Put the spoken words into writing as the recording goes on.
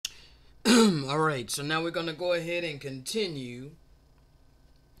Alright, so now we're gonna go ahead and continue.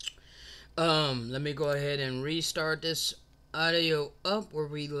 Let me go ahead and restart this audio up where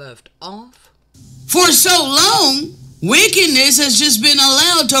we left off. For so long, wickedness has just been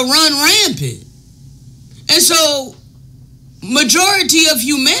allowed to run rampant. And so, majority of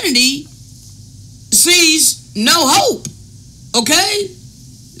humanity sees no hope. Okay?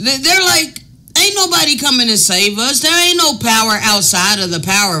 They're like, ain't nobody coming to save us. There ain't no power outside of the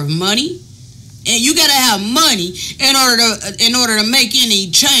power of money. And you gotta have money in order to make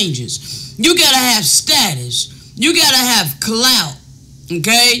any changes. You gotta have status. You gotta have clout.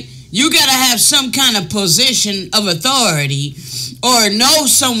 Okay? You gotta have some kind of position of authority or know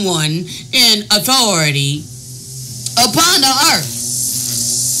someone in authority upon the earth.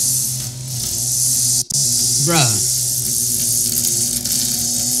 Bruh.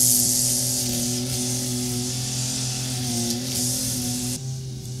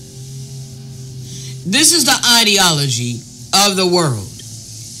 This is the ideology of the world.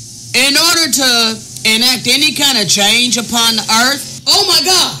 In order to enact any kind of change upon the earth, oh my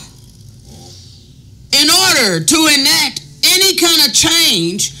God! In order to enact any kind of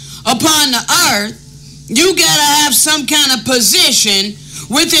change upon the earth, you gotta have some kind of position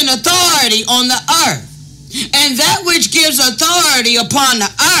within authority on the earth. And that which gives authority upon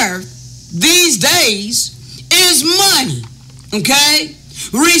the earth these days is money. Okay?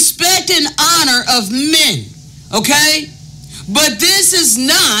 Respect and honor of men, okay? But this is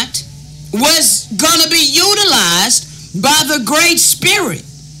not what's going to be utilized by the Great Spirit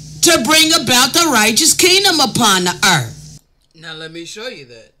to bring about the righteous kingdom upon the earth. Now let me show you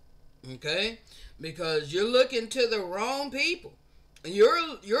that, okay? Because you're looking to the wrong people. You're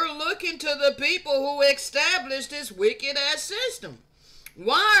looking to the people who established this wicked-ass system.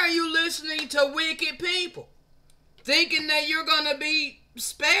 Why are you listening to wicked people? Thinking that you're going to be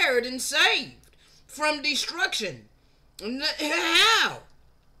spared and saved from destruction. How?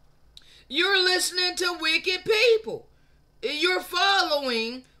 You're listening to wicked people. You're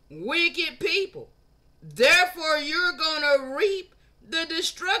following wicked people. Therefore, you're going to reap the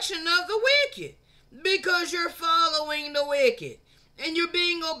destruction of the wicked because you're following the wicked and you're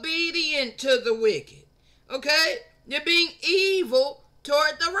being obedient to the wicked. Okay? You're being evil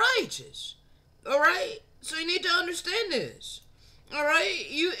toward the righteous. All right? So you need to understand this. All right,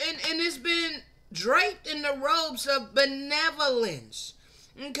 and it's been draped in the robes of benevolence.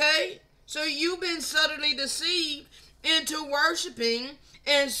 Okay, so you've been subtly deceived into worshiping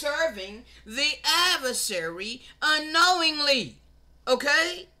and serving the adversary unknowingly.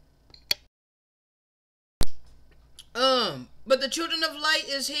 Okay. But the children of light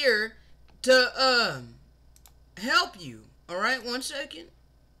is here to help you. All right, 1 second.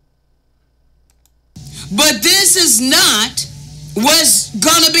 But this is not what's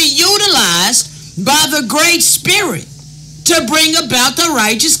going to be utilized by the Great Spirit to bring about the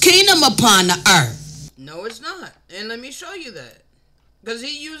righteous kingdom upon the earth. No, it's not. And let me show you that. Because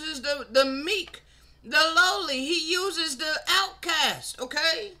he uses the meek, the lowly. He uses the outcast,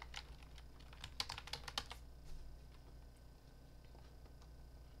 okay?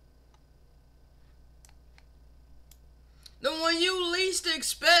 The one you least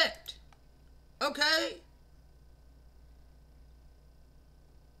expect, okay?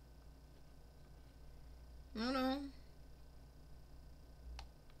 No.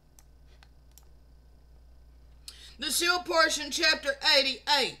 The seal portion, chapter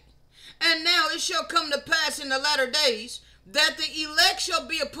 88. And now it shall come to pass in the latter days that the elect shall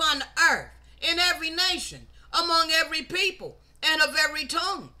be upon the earth, in every nation, among every people, and of every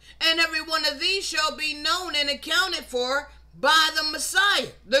tongue. And every one of these shall be known and accounted for by the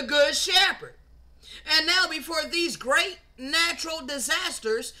Messiah, the good shepherd. And now before these great natural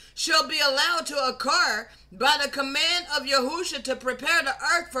disasters shall be allowed to occur by the command of Yahusha to prepare the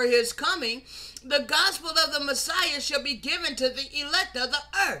earth for his coming, the gospel of the Messiah shall be given to the elect of the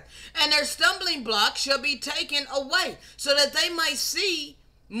earth, and their stumbling block shall be taken away, so that they might see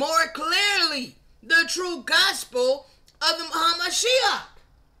more clearly the true gospel of the Hamashiach.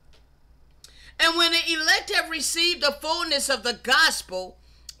 And when the elect have received the fullness of the gospel,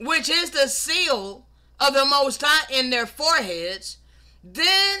 which is the seal of the Most High in their foreheads,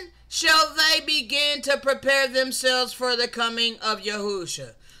 then shall they begin to prepare themselves for the coming of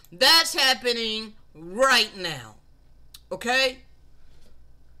Yahusha. That's happening right now. Okay?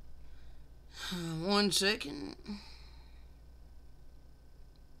 1 second.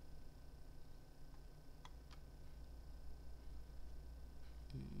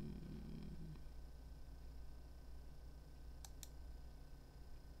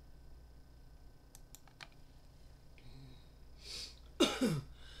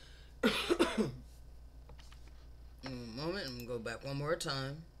 One moment, I'm going to go back one more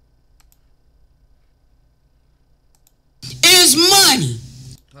time. Is money.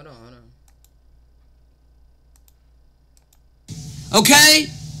 Hold on. Okay?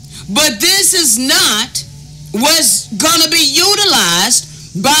 But this is not what's going to be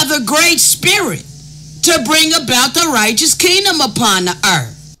utilized by the Great Spirit to bring about the righteous kingdom upon the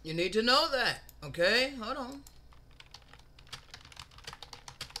earth. You need to know that. Okay? Hold on.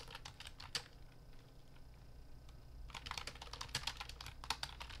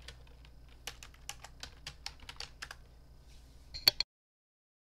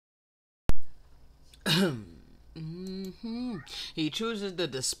 He chooses to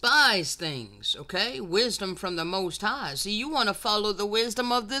despise things, okay? Wisdom from the Most High. See, you want to follow the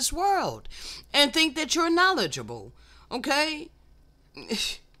wisdom of this world and think that you're knowledgeable, okay?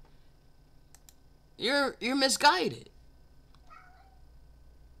 You're misguided.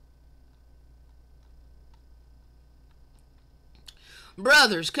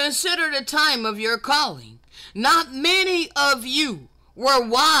 Brothers, consider the time of your calling. Not many of you were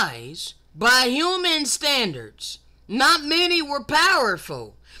wise by human standards. Not many were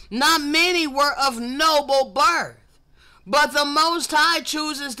powerful. Not many were of noble birth. But the Most High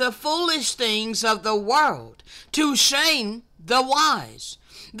chooses the foolish things of the world to shame the wise.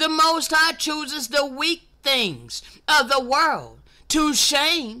 The Most High chooses the weak things of the world to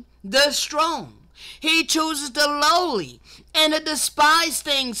shame the strong. He chooses the lowly and the despised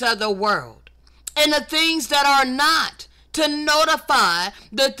things of the world and the things that are not to notify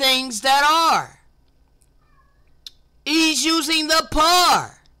the things that are. He's using the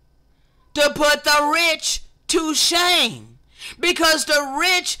poor to put the rich to shame, because the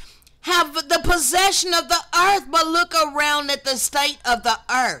rich have the possession of the earth. But look around at the state of the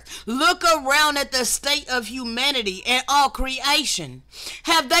earth. Look around at the state of humanity and all creation.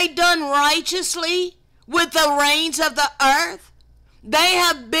 Have they done righteously with the reins of the earth? They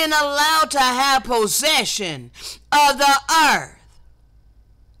have been allowed to have possession of the earth.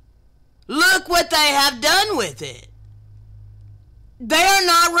 Look what they have done with it. They are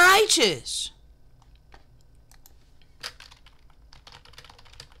not righteous.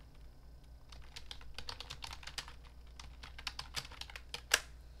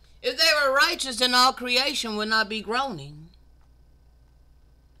 If they were righteous, then all creation would not be groaning.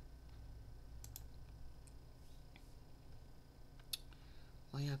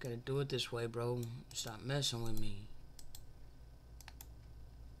 Why y'all gotta do it this way, bro? Stop messing with me.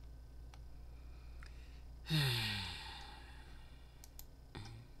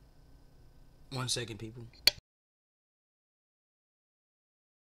 1 second, people.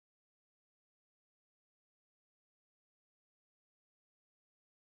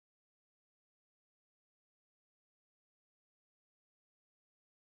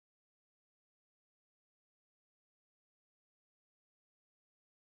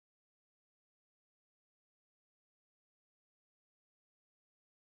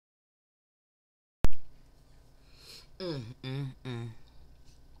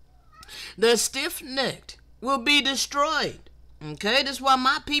 The stiff-necked will be destroyed. Okay, that's why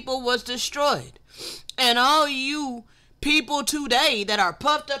my people was destroyed. And all you people today that are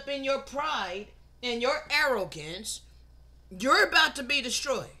puffed up in your pride and your arrogance, you're about to be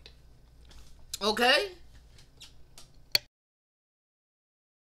destroyed. Okay?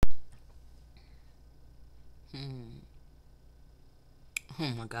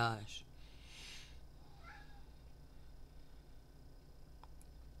 Oh my gosh.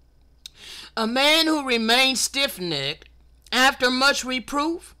 A man who remains stiff-necked after much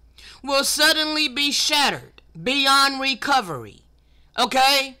reproof will suddenly be shattered beyond recovery.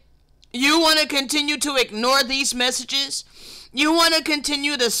 Okay? You want to continue to ignore these messages? You want to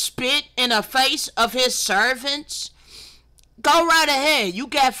continue to spit in the face of his servants? Go right ahead. You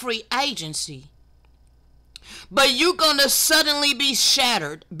got free agency. But you're going to suddenly be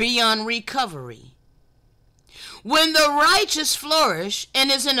shattered beyond recovery. When the righteous flourish and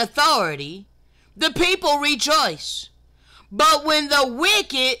is in authority, the people rejoice. But when the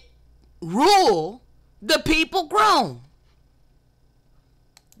wicked rule, the people groan.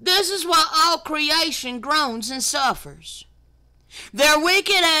 This is why all creation groans and suffers. Their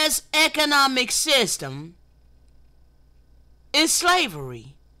wicked ass economic system is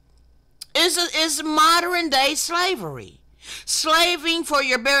slavery. Is modern day slavery. Slaving for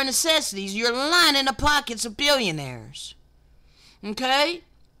your bare necessities. You're lining the pockets of billionaires. Okay?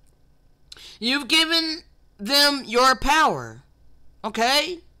 You've given them your power.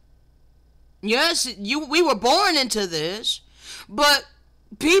 Okay? Yes, we were born into this, but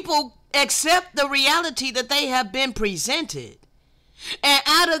people accept the reality that they have been presented. And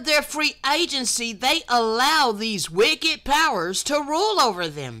out of their free agency, they allow these wicked powers to rule over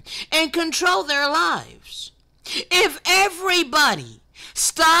them and control their lives. If everybody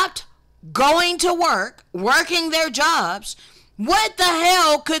stopped going to work, working their jobs, what the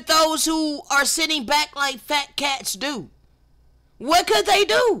hell could those who are sitting back like fat cats do? What could they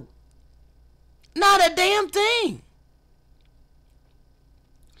do? Not a damn thing.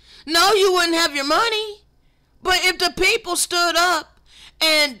 No, you wouldn't have your money. But if the people stood up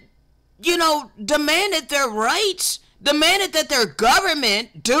and, demanded their rights, demanded that their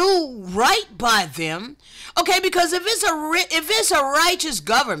government do right by them, okay, because if it's a righteous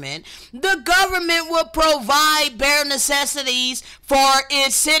government, the government will provide bare necessities for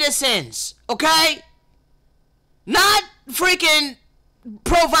its citizens, okay? Not freaking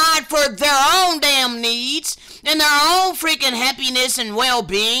provide for their own damn needs and their own freaking happiness and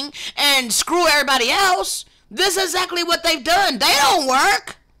well-being and screw everybody else. This is exactly what they've done. They don't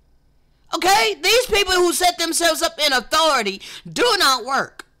work. Okay? These people who set themselves up in authority do not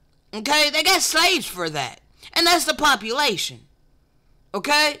work. Okay? They got slaves for that. And that's the population.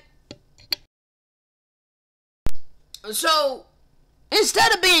 Okay? So,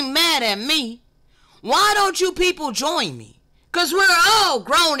 instead of being mad at me, why don't you people join me? Because we're all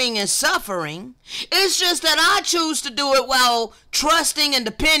groaning and suffering. It's just that I choose to do it while trusting and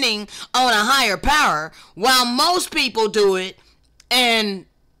depending on a higher power, while most people do it and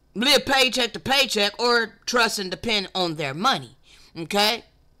live paycheck to paycheck or trust and depend on their money. Okay?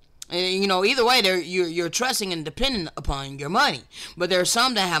 And, either way, you're trusting and depending upon your money. But there are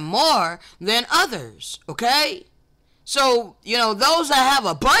some that have more than others. Okay? So, those that have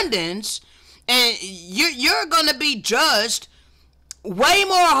abundance, and you're going to be judged way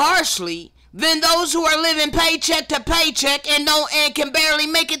more harshly than those who are living paycheck to paycheck and can barely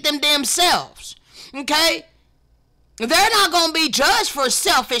make it them themselves. Okay? They're not going to be judged for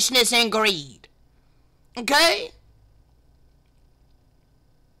selfishness and greed. Okay?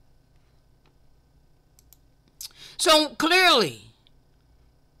 So clearly,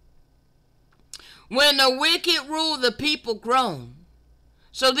 when the wicked rule, the people groan.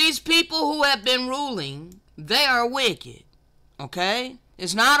 So these people who have been ruling, they are wicked. Okay?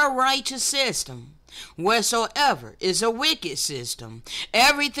 It's not a righteous system whatsoever. It's a wicked system.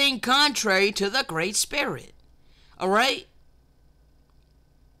 Everything contrary to the Great Spirit. Alright?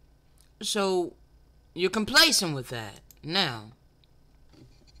 So, you're complacent with that. Now,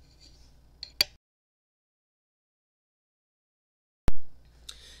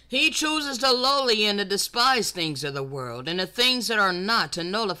 he chooses the lowly and the despised things of the world, and the things that are not, to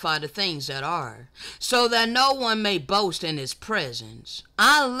nullify the things that are, so that no one may boast in his presence.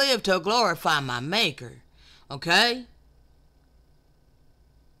 I live to glorify my Maker. Okay?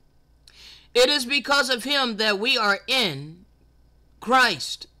 It is because of him that we are in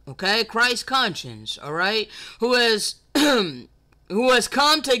Christ. Okay? Christ's conscience. Alright? Who has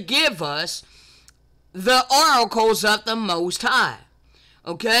come to give us the oracles of the Most High.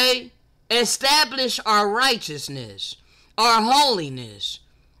 Okay? Establish our righteousness, our holiness,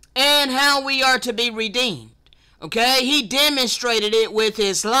 and how we are to be redeemed. Okay? He demonstrated it with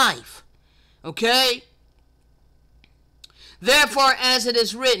his life. Okay? Therefore, as it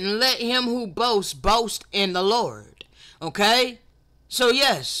is written, let him who boasts, boast in the Lord. Okay? So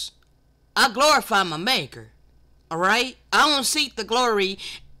yes, I glorify my Maker. Alright? I don't seek the glory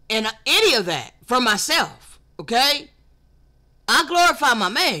in any of that for myself. Okay? I glorify my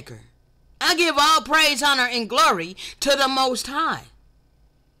Maker. I give all praise, honor, and glory to the Most High.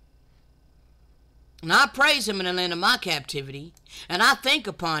 And I praise him in the land of my captivity, and I think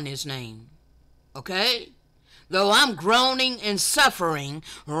upon his name. Okay? Though I'm groaning and suffering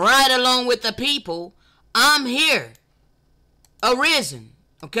right along with the people, I'm here. Arisen.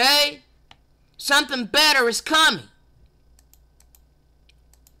 Okay? Something better is coming.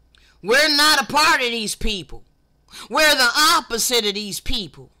 We're not a part of these people. We're the opposite of these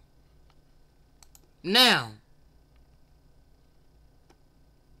people. Now,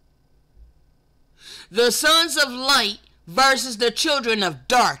 the sons of light versus the children of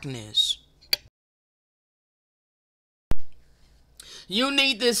darkness. You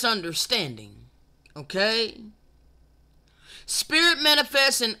need this understanding, okay? Spirit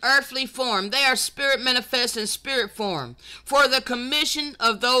manifests in earthly form. They are spirit manifest in spirit form, for the commission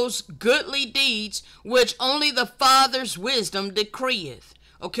of those goodly deeds which only the Father's wisdom decreeth.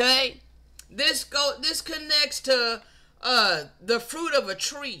 Okay? This connects to the fruit of a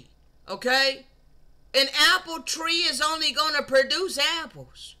tree. Okay? An apple tree is only going to produce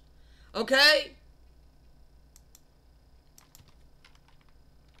apples. Okay?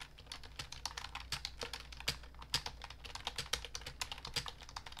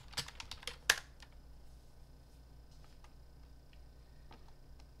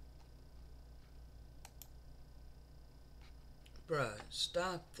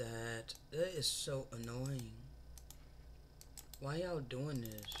 Stop that. That is so annoying. Why y'all doing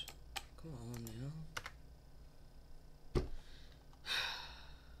this? Come on now.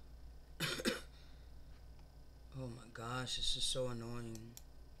 Oh my gosh, this is so annoying.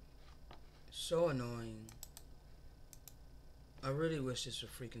 So annoying. I really wish this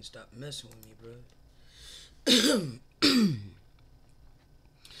would freaking stop messing with me, bro.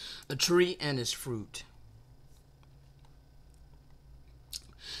 A tree and its fruit.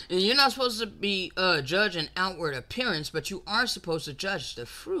 And you're not supposed to be judging outward appearance, but you are supposed to judge the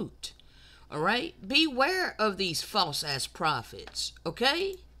fruit. Alright? Beware of these false-ass prophets.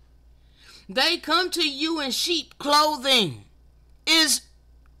 Okay? They come to you in sheep clothing. Is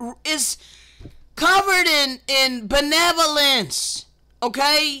covered in benevolence.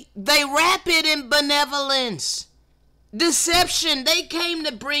 Okay? They wrap it in benevolence. Deception. They came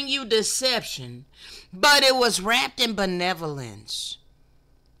to bring you deception, but it was wrapped in benevolence.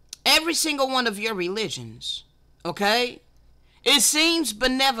 Every single one of your religions, okay? It seems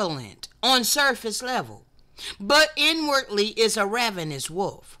benevolent on surface level, but inwardly is a ravenous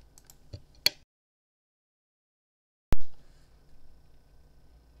wolf.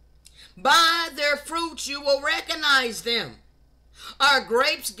 By their fruits you will recognize them. Are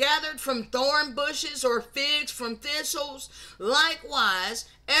grapes gathered from thorn bushes or figs from thistles? Likewise,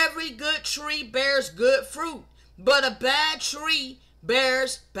 every good tree bears good fruit, but a bad tree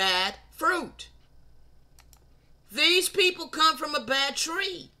bears bad fruit. These people come from a bad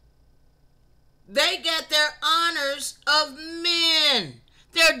tree. They get their honors of men,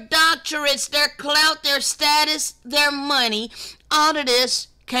 their doctorates, their clout, their status, their money. All of this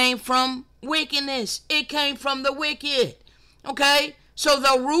came from wickedness. It came from the wicked. Okay? So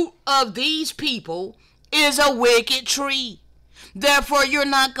the root of these people is a wicked tree. Therefore, you're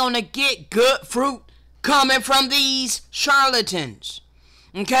not going to get good fruit coming from these charlatans.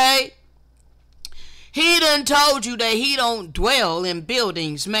 Okay? He done told you that he don't dwell in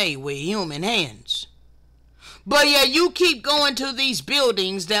buildings made with human hands. But yeah, you keep going to these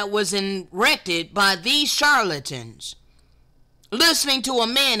buildings that was erected by these charlatans, listening to a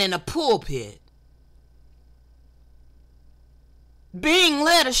man in a pulpit, being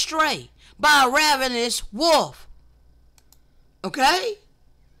led astray by a ravenous wolf. Okay?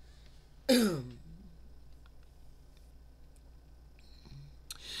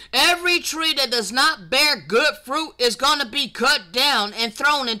 Every tree that does not bear good fruit is going to be cut down and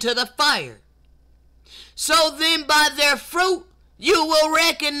thrown into the fire. So then by their fruit you will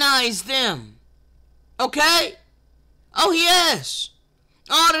recognize them. Okay? Oh yes.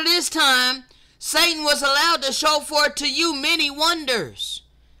 All of this time, Satan was allowed to show forth to you many wonders.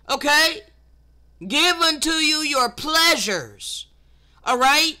 Okay? Give unto you your pleasures.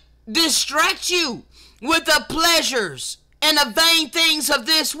 Alright? Distract you with the pleasures and the vain things of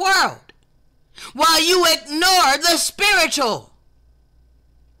this world, while you ignore the spiritual.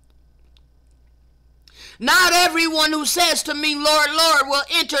 Not everyone who says to me, Lord, Lord, will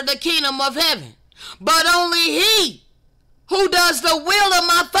enter the kingdom of heaven, but only he who does the will of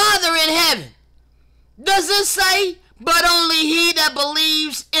my Father in heaven. Does it say, but only he that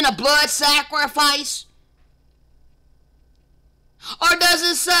believes in a blood sacrifice? Or does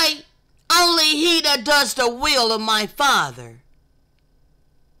it say, only he that does the will of my Father?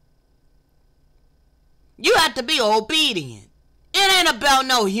 You have to be obedient. It ain't about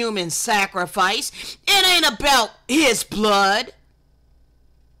no human sacrifice. It ain't about his blood.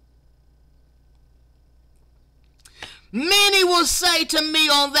 Many will say to me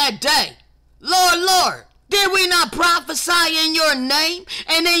on that day, Lord, Lord, did we not prophesy in your name,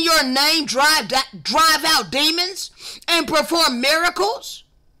 and in your name drive out demons and perform miracles?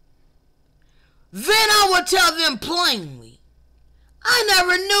 Then I will tell them plainly, I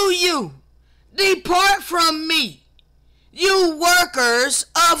never knew you. Depart from me, you workers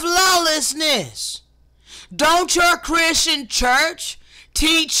of lawlessness. Don't your Christian church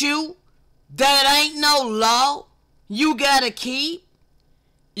teach you that ain't no law you gotta keep?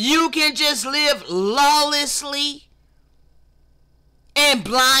 You can just live lawlessly and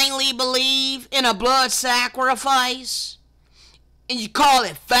blindly believe in a blood sacrifice, and you call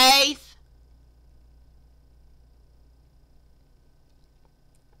it faith?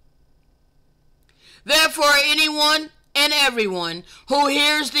 Therefore, anyone and everyone who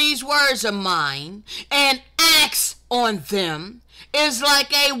hears these words of mine and acts on them is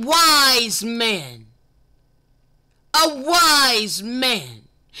like a wise man. A wise man.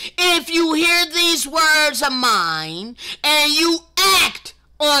 If you hear these words of mine and you act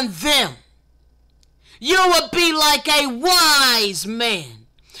on them, you will be like a wise man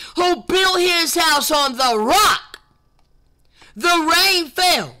who built his house on the rock. The rain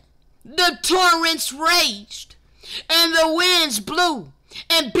fell, the torrents raged, and the winds blew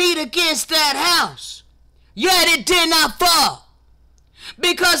and beat against that house. Yet it did not fall,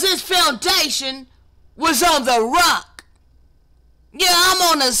 because its foundation was on the rock. Yeah, I'm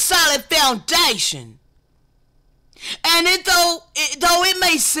on a solid foundation. And though it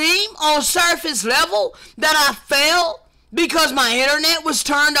may seem on surface level that I fell because my internet was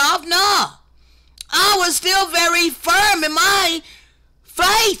turned off, no. I was still very firm in my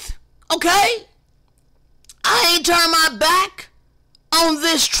faith, okay? I ain't turned my back on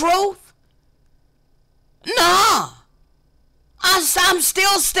this truth. No. I'm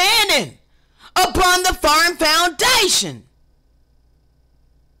still standing upon the firm foundation.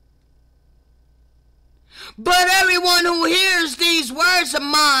 But everyone who hears these words of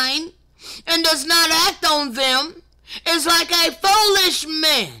mine and does not act on them is like a foolish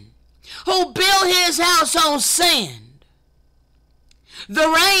man who built his house on sand. The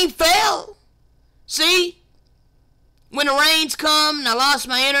rain fell. See? When the rains come and I lost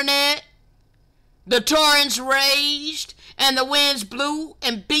my internet, the torrents raged and the winds blew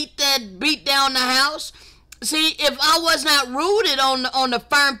and beat down the house. See, if I was not rooted on the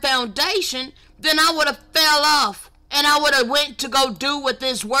firm foundation, then I would have fell off and I would have went to go do what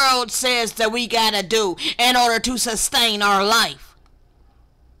this world says that we gotta do in order to sustain our life.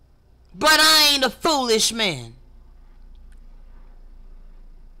 But I ain't a foolish man.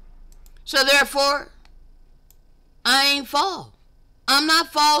 So therefore, I ain't fall. I'm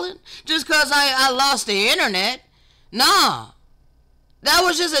not falling just because I lost the internet. Nah. That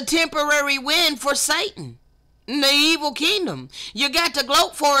was just a temporary win for Satan in the evil kingdom. You got to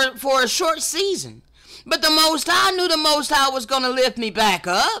gloat for a short season. But the Most High knew the Most High was going to lift me back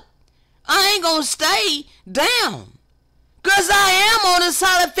up. I ain't going to stay down. Because I am on a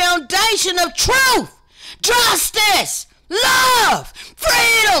solid foundation of truth, justice, love,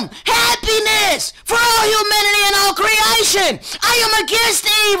 freedom, happiness for all humanity and all creation. I am against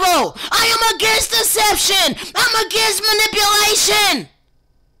evil. I am against deception. I'm against manipulation.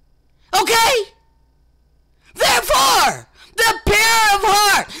 Okay? Therefore, the pure of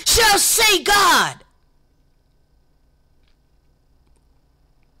heart shall see God.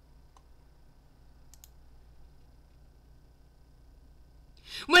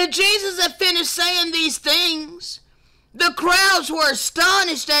 When Jesus had finished saying these things, the crowds were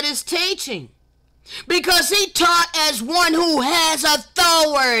astonished at his teaching, because he taught as one who has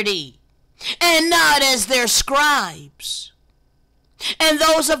authority and not as their scribes. And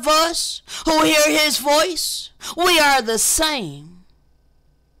those of us who hear his voice, we are the same.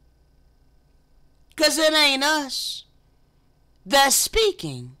 Because it ain't us that's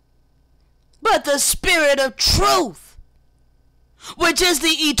speaking, but the Spirit of truth, which is the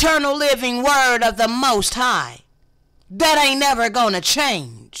eternal living word of the Most High, that ain't never gonna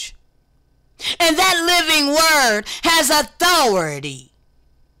change. And that living word has authority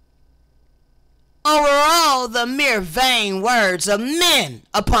over all the mere vain words of men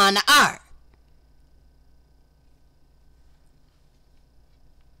upon the earth.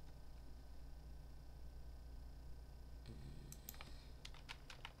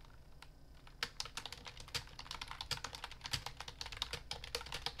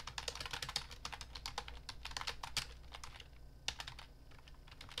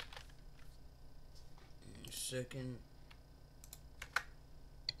 Second.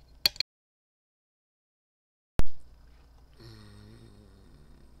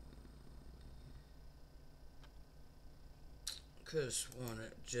 Cause one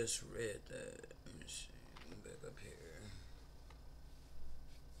just read that. Let me see. Back up here.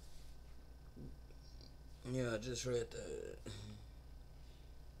 Yeah, I just read that.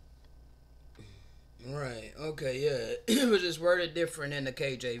 Right. Okay. Yeah. It was just worded different in the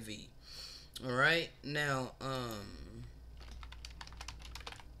KJV. All right. Now,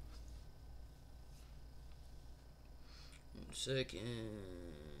 second.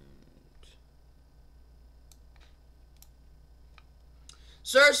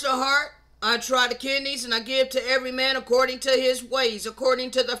 Search the heart, I try the kidneys, and I give to every man according to his ways,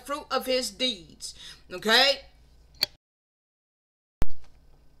 according to the fruit of his deeds. Okay?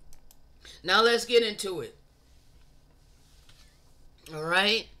 Now let's get into it. All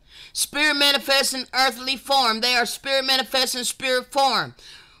right? Spirit manifests in earthly form. They are spirit manifest in spirit form.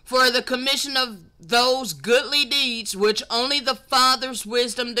 For the commission of those goodly deeds which only the Father's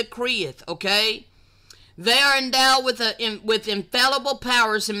wisdom decreeth. Okay? They are endowed with infallible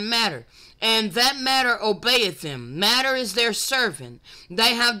powers in matter, and that matter obeyeth them. Matter is their servant.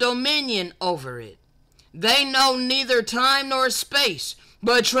 They have dominion over it. They know neither time nor space,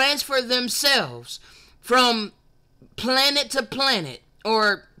 but transfer themselves from planet to planet,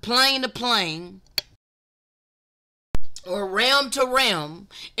 or plane to plane, or realm to realm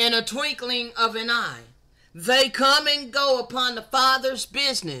in a twinkling of an eye. They come and go upon the Father's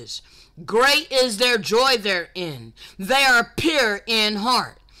business. Great is their joy therein. They are pure in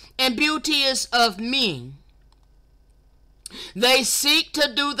heart and beauteous of mien. They seek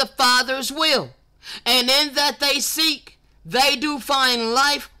to do the Father's will, and in that they seek, they do find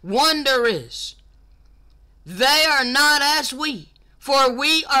life wondrous. They are not as we, for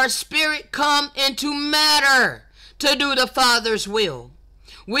we are spirit come into matter to do the Father's will.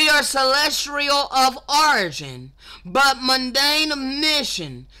 We are celestial of origin, but mundane of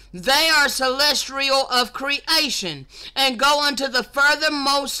mission. They are celestial of creation, and go unto the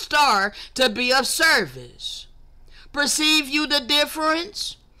furthermost star to be of service. Perceive you the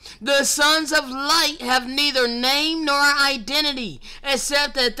difference? The sons of light have neither name nor identity,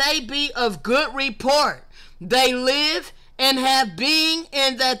 except that they be of good report. They live and have being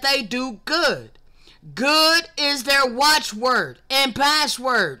in that they do good. Good is their watchword and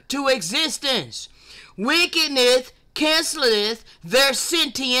password to existence. Wickedness canceleth their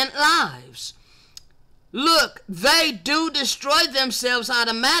sentient lives. Look, they do destroy themselves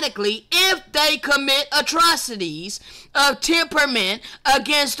automatically if they commit atrocities of temperament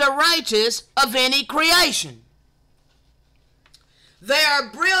against the righteous of any creation. They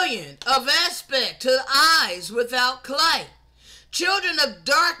are brilliant of aspect to the eyes without clay. Children of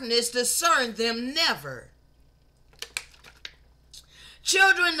darkness discern them never.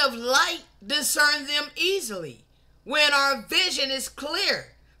 Children of light discern them easily, when our vision is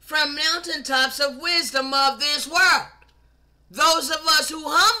clear from mountaintops of wisdom of this world. Those of us who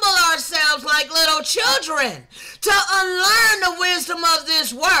humble ourselves like little children to unlearn the wisdom of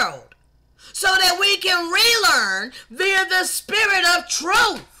this world, so that we can relearn via the Spirit of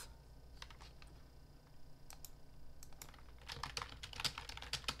truth.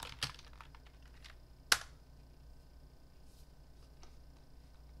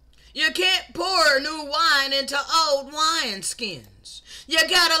 You can't pour new wine into old wineskins. You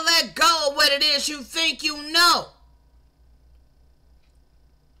gotta let go of what it is you think you know.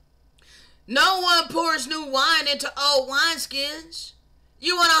 No one pours new wine into old wineskins.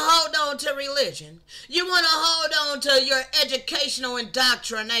 You want to hold on to religion. You want to hold on to your educational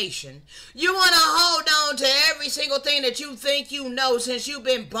indoctrination. You want to hold on to every single thing that you think you know since you've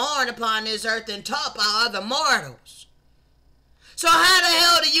been born upon this earth and taught by other mortals. So how the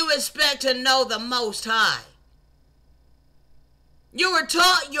hell do you expect to know the Most High? You were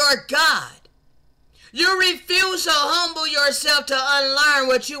taught your God. You refuse to humble yourself to unlearn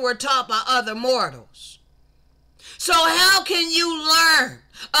what you were taught by other mortals. So how can you learn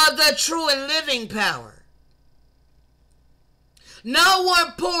of the true and living power? No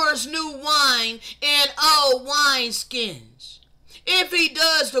one pours new wine in old wineskins. If he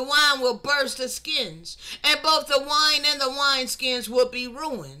does, the wine will burst the skins, and both the wine and the wineskins will be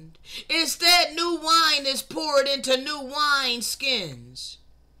ruined. Instead, new wine is poured into new wineskins.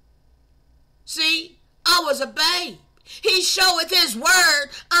 See, I was a babe. He showeth his word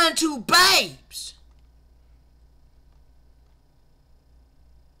unto babes.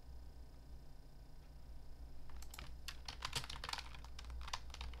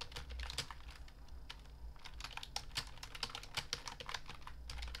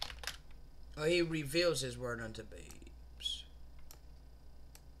 Or he reveals his word unto babes.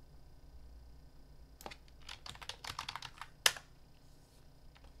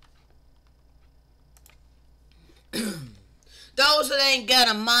 Those that ain't got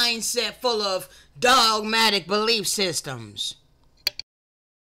a mindset full of dogmatic belief systems.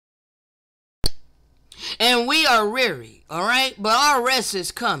 And we are weary, all right? But our rest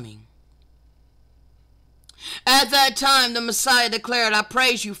is coming. At that time, the Messiah declared, I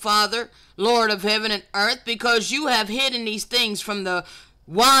praise you, Father, Lord of heaven and earth, because you have hidden these things from the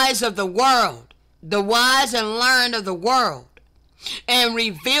wise of the world, the wise and learned of the world, and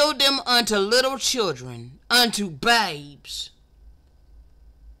revealed them unto little children, unto babes.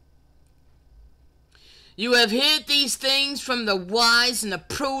 You have hid these things from the wise and the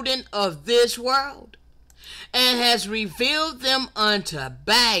prudent of this world, and has revealed them unto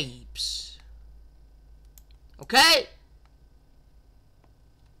babes. Okay?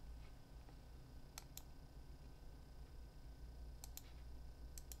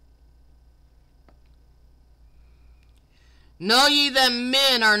 Know ye that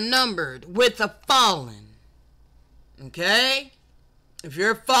men are numbered with the fallen. Okay? If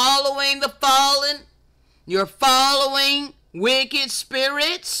you're following the fallen, you're following wicked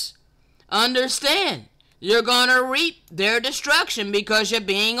spirits, understand, you're going to reap their destruction because you're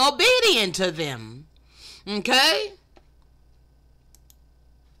being obedient to them. Okay?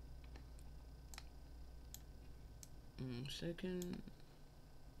 second.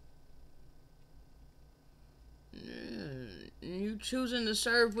 You choosing to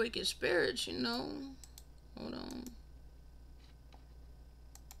serve wicked spirits, you know. Hold on.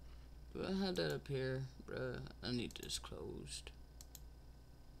 Do I have that up here? Bruh, I need this closed.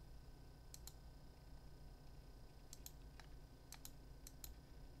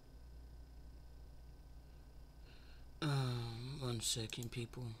 One second,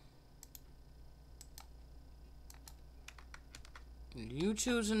 people. You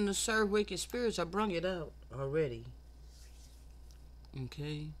choosing to serve wicked spirits, I brung it out already.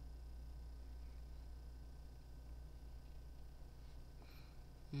 Okay.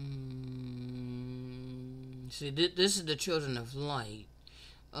 See, this is the children of light.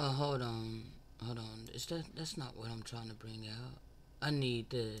 Hold on. That's not what I'm trying to bring out. I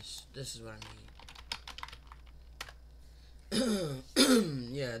need this. This is what I need.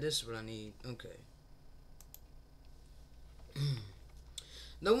 Yeah, this is what I need. Okay.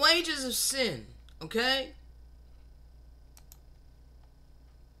 The wages of sin, okay?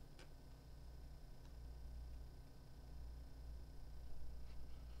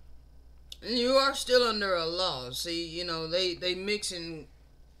 And you are still under a law. See, you know, they mixing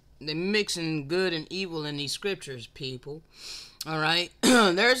good and evil in these scriptures, people. All right?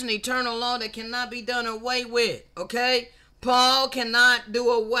 There's an eternal law that cannot be done away with, okay? Paul cannot do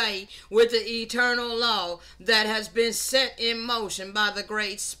away with the eternal law that has been set in motion by the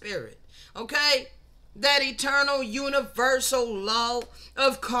Great Spirit. Okay? That eternal universal law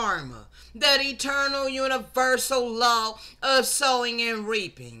of karma. That eternal universal law of sowing and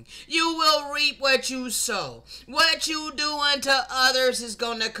reaping. You will reap what you sow. What you do unto others is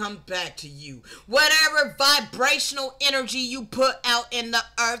going to come back to you. Whatever vibrational energy you put out in the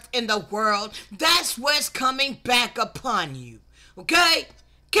earth, in the world, that's what's coming back upon you. Okay?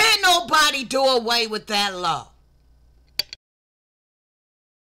 Can't nobody do away with that law.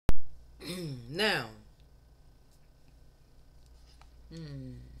 Now,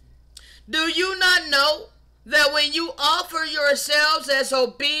 do you not know that when you offer yourselves as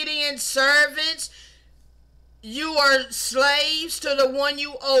obedient servants, you are slaves to the one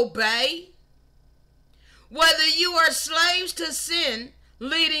you obey? Whether you are slaves to sin,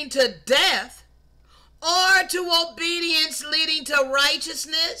 leading to death, or to obedience, leading to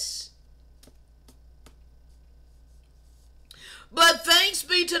righteousness? But thanks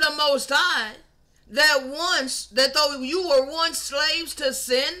be to the Most High, that though you were once slaves to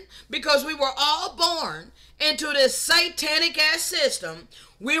sin, because we were all born into this satanic ass system,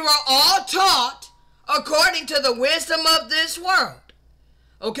 we were all taught according to the wisdom of this world.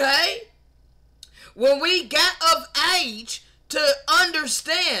 Okay? When we got of age to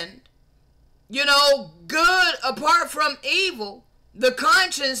understand, you know, good apart from evil, the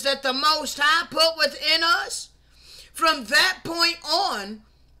conscience that the Most High put within us, from that point on,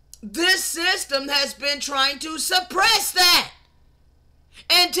 this system has been trying to suppress that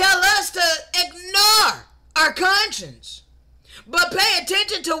and tell us to ignore our conscience. But pay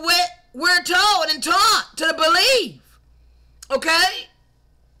attention to what we're told and taught to believe. Okay?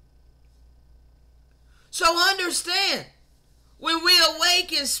 So understand, when we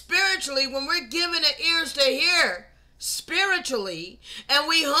awaken spiritually, when we're given the ears to hear spiritually, and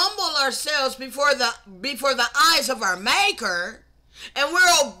we humble ourselves before the eyes of our Maker, and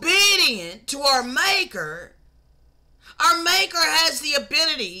we're obedient to our Maker has the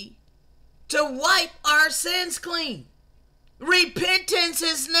ability to wipe our sins clean. Repentance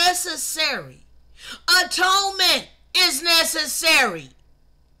is necessary. Atonement is necessary.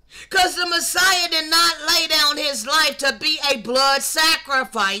 Because the Messiah did not lay down his life to be a blood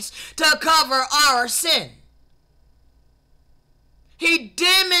sacrifice to cover our sin. He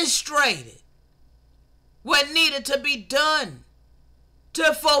demonstrated what needed to be done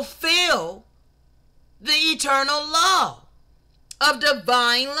to fulfill the eternal law of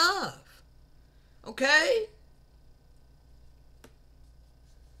divine love. Okay?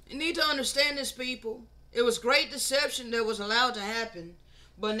 You need to understand this, people. It was great deception that was allowed to happen,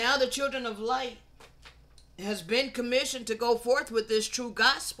 but now the children of light has been commissioned to go forth with this true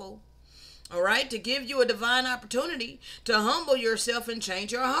gospel. All right? To give you a divine opportunity to humble yourself and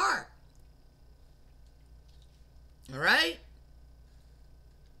change your heart. All right?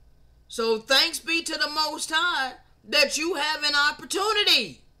 So thanks be to the Most High that you have an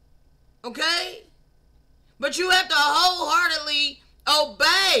opportunity. Okay? But you have to wholeheartedly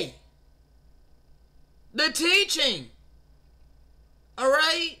obey the teaching. All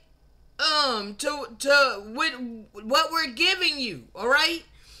right? With what we're giving you. All right?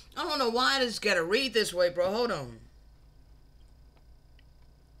 I don't know why I just gotta read this way, bro. Hold on.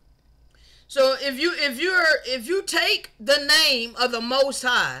 So if you take the name of the Most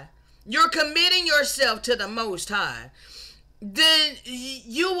High, you're committing yourself to the Most High, then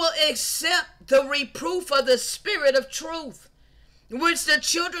you will accept the reproof of the Spirit of truth, which the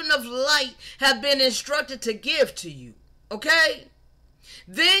children of light have been instructed to give to you. Okay?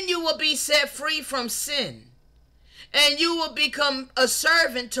 Then you will be set free from sin, and you will become a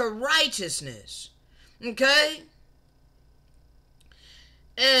servant to righteousness. Okay?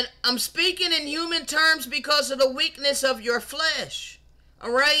 And I'm speaking in human terms because of the weakness of your flesh. All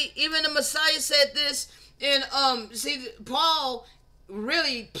right? Even the Messiah said this in, Paul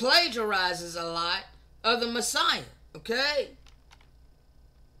really plagiarizes a lot of the Messiah. Okay?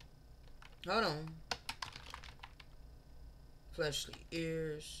 Hold on. Fleshly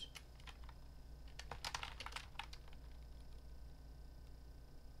ears.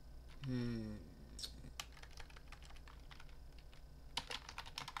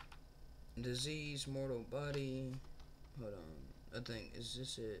 Disease, mortal body. Hold on. I think, is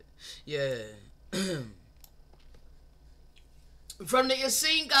this it? Yeah. From the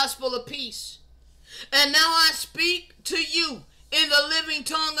Essene Gospel of Peace. And now I speak to you in the living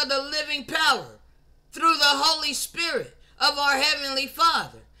tongue of the living power, through the Holy Spirit of our Heavenly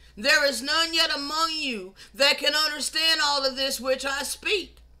Father. There is none yet among you that can understand all of this which I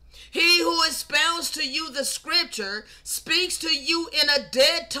speak. He who expounds to you the scripture speaks to you in a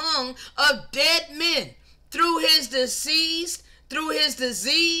dead tongue of dead men through his diseased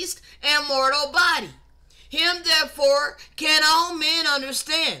and mortal body. Him therefore can all men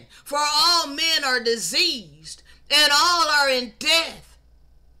understand, for all men are diseased and all are in death.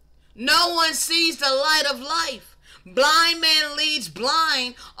 No one sees the light of life. Blind man leads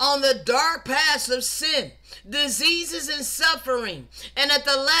blind on the dark paths of sin, diseases and suffering, and at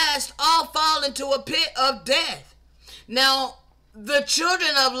the last all fall into a pit of death. Now, the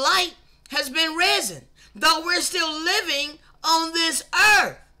children of light has been risen, though we're still living on this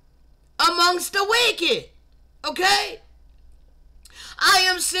earth amongst the wicked. Okay? I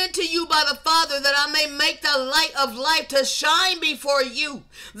am sent to you by the Father that I may make the light of life to shine before you.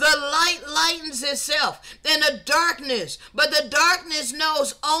 The light lightens itself in the darkness, but the darkness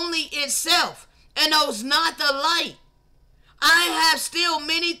knows only itself and knows not the light. I have still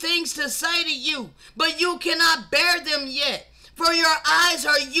many things to say to you, but you cannot bear them yet. For your eyes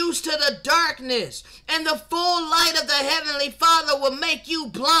are used to the darkness, and the full light of the Heavenly Father will make you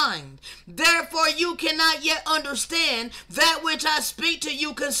blind. Therefore you cannot yet understand that which I speak to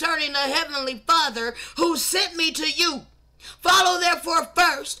you concerning the Heavenly Father who sent me to you. Follow therefore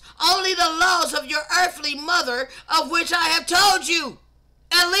first only the laws of your earthly mother, of which I have told you.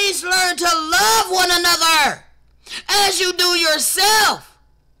 At least learn to love one another as you do yourself.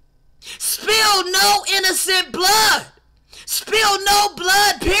 Spill no innocent blood. Spill no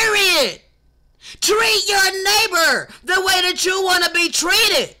blood, period. Treat your neighbor the way that you want to be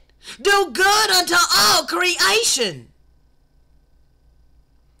treated. Do good unto all creation.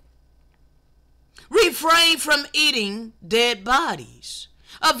 Refrain from eating dead bodies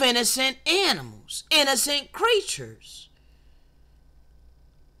of innocent animals, innocent creatures.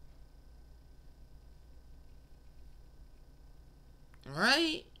 All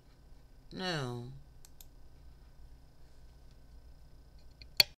right? Now,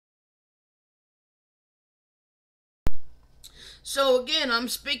 so again, I'm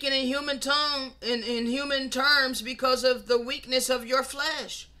speaking in human tongue, in human terms, because of the weakness of your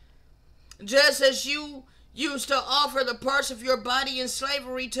flesh. Just as you used to offer the parts of your body in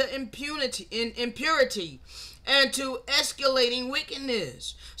slavery to impurity and to escalating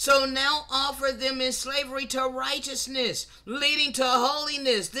wickedness, so now offer them in slavery to righteousness, leading to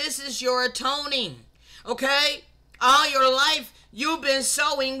holiness. This is your atoning. Okay? All your life, you've been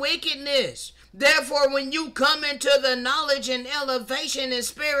sowing wickedness. Therefore, when you come into the knowledge and elevation in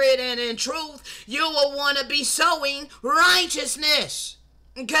spirit and in truth, you will want to be sowing righteousness.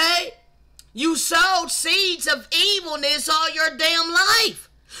 Okay? You sowed seeds of evilness all your damn life.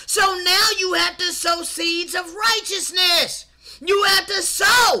 So now you have to sow seeds of righteousness. You have to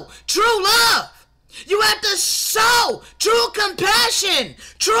sow true love. You have to sow true compassion,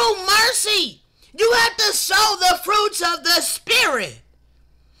 true mercy. You have to sow the fruits of the Spirit.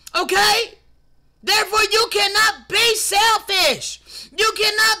 Okay? Therefore, you cannot be selfish. You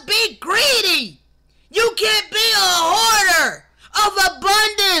cannot be greedy. You can't be a hoarder of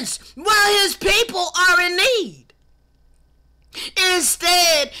abundance while his people are in need.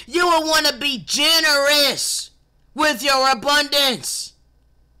 Instead, you will want to be generous with your abundance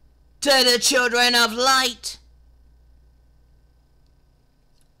to the children of light.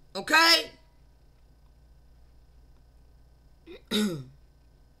 Okay?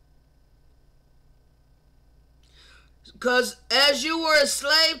 Because as you were a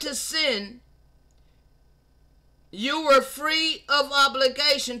slave to sin, you were free of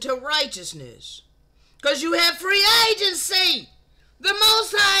obligation to righteousness. Because you have free agency. The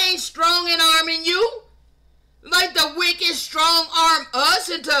Most High ain't strong in arming you like the wicked strong arm us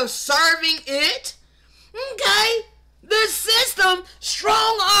into serving it. Okay? The system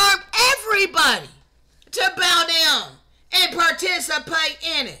strong arm everybody to bow down and participate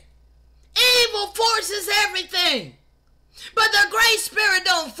in it. Evil forces everything. But the Great Spirit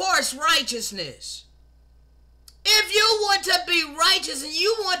don't force righteousness. If you want to be righteous and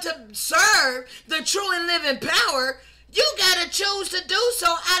you want to serve the true and living power, you got to choose to do so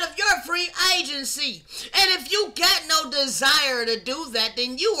out of your free agency. And if you got no desire to do that,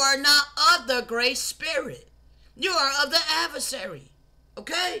 then you are not of the Great Spirit. You are of the adversary.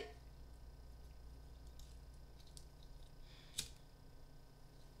 Okay?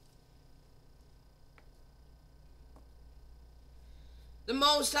 The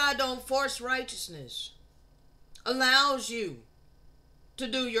Most High don't force righteousness. Allows you to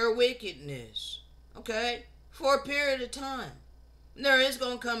do your wickedness. Okay? For a period of time. There is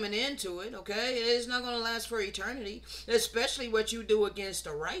going to come an end to it. Okay? It is not going to last for eternity. Especially what you do against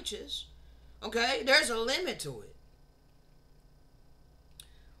the righteous. Okay? There's a limit to it.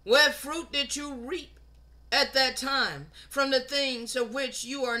 What fruit did you reap at that time from the things of which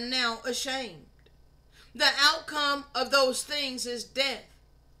you are now ashamed? The outcome of those things is death.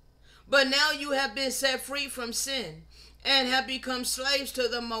 But now you have been set free from sin and have become slaves to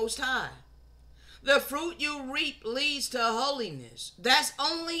the Most High. The fruit you reap leads to holiness. That's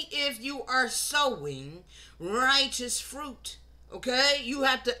only if you are sowing righteous fruit. Okay? You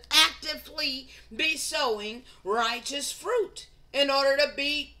have to actively be sowing righteous fruit in order to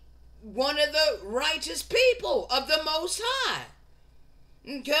be one of the righteous people of the Most High.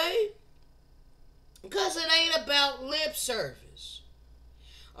 Okay? Because it ain't about lip service.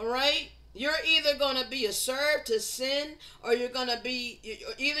 Alright? You're either going to be a servant to sin, or you're going to be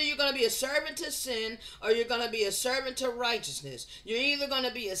a servant to sin, or you're going to be a servant to righteousness. You're either going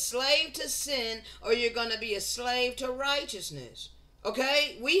to be a slave to sin, or you're going to be a slave to righteousness.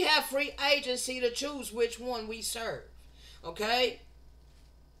 Okay? We have free agency to choose which one we serve. Okay?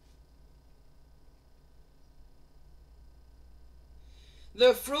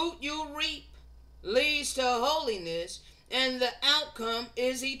 The fruit you reap leads to holiness, and the outcome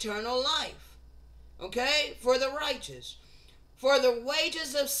is eternal life. Okay? For the righteous. For the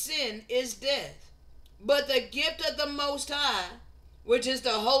wages of sin is death, but the gift of the Most High, which is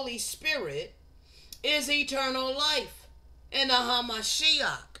the Holy Spirit, is eternal life. And the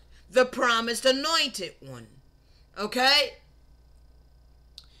Hamashiach, the promised anointed one. Okay?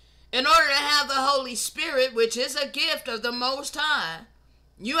 In order to have the Holy Spirit, which is a gift of the Most High,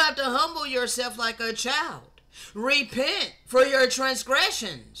 you have to humble yourself like a child. Repent for your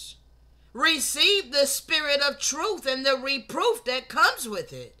transgressions. Receive the spirit of truth and the reproof that comes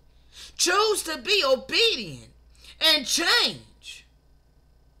with it. Choose to be obedient and change.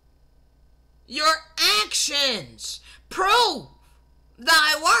 Your actions prove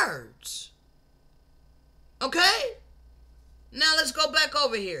thy words. Okay? Now let's go back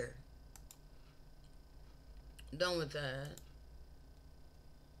over here. Done with that.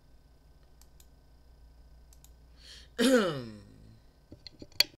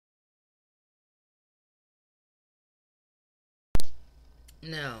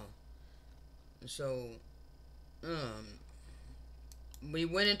 Now, so we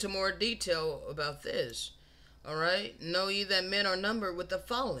went into more detail about this. All right, know ye that men are numbered with the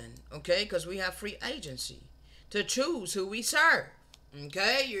fallen. Okay, because we have free agency to choose who we serve.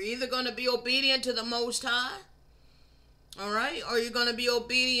 Okay, you're either going to be obedient to the Most High, all right, or you're going to be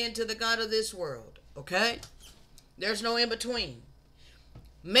obedient to the God of this world. Okay. There's no in between.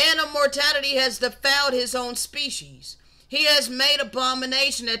 Man of mortality has defiled his own species. He has made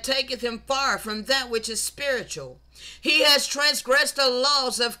abomination that taketh him far from that which is spiritual. He has transgressed the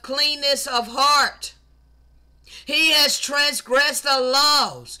laws of cleanness of heart. He has transgressed the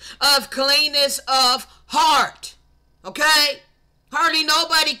laws of cleanness of heart. Okay? Hardly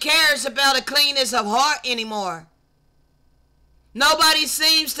nobody cares about a cleanness of heart anymore. Nobody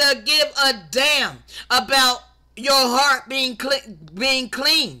seems to give a damn about your heart being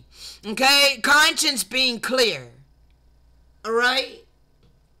clean, okay? Conscience being clear, all right?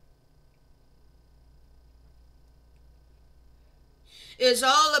 It's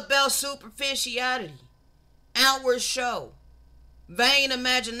all about superficiality, outward show, vain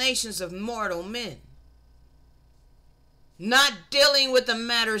imaginations of mortal men, not dealing with the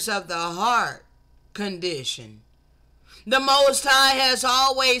matters of the heart condition. The Most High has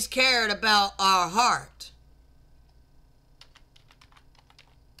always cared about our heart.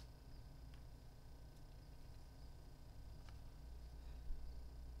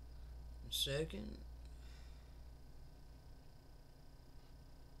 Second.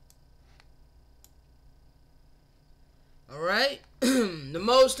 All right. The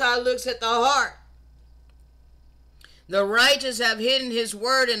Most High looks at the heart. The righteous have hidden his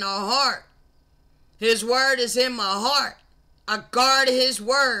word in our heart. His word is in my heart. I guard his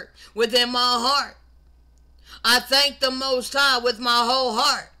word within my heart. I thank the Most High with my whole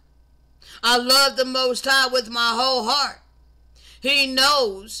heart. I love the Most High with my whole heart. He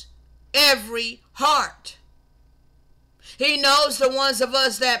knows every heart. He knows the ones of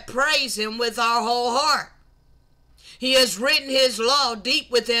us that praise him with our whole heart. He has written his law deep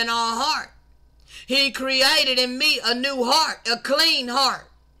within our heart. He created in me a new heart, a clean heart.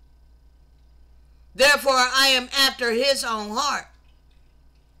 Therefore, I am after his own heart.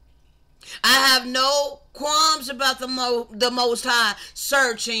 I have no qualms about the Most High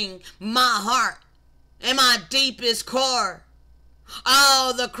searching my heart and my deepest core.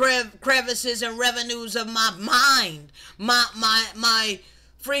 All the crevices and revenues of my mind, my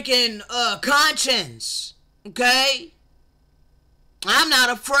freaking conscience. Okay? I'm not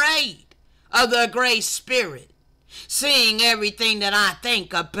afraid of the Great Spirit seeing everything that I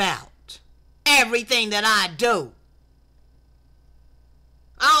think about, everything that I do.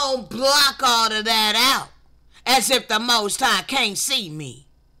 I don't block all of that out as if the Most High can't see me.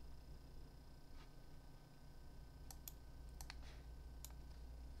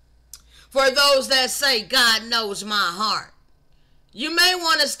 For those that say God knows my heart, you may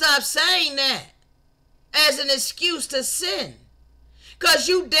want to stop saying that as an excuse to sin. Because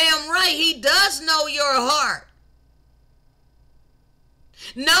you damn right, he does know your heart.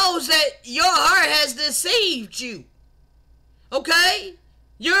 Knows that your heart has deceived you. Okay?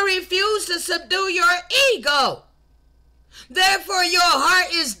 You refuse to subdue your ego. Therefore, your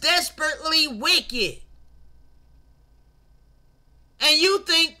heart is desperately wicked. And you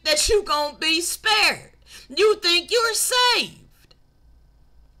think that you're going to be spared. You think you're saved.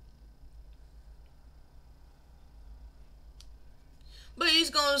 But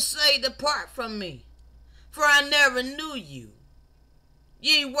he's going to say, depart from me, for I never knew you.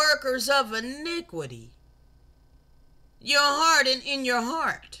 Ye workers of iniquity. Your heart and in your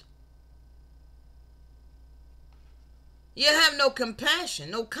heart. You have no compassion,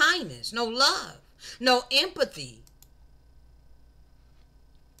 no kindness, no love, no empathy.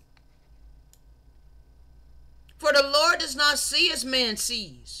 For the Lord does not see as man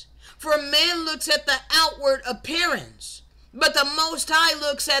sees. For man looks at the outward appearance, but the Most High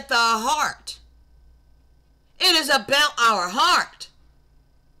looks at the heart. It is about our heart.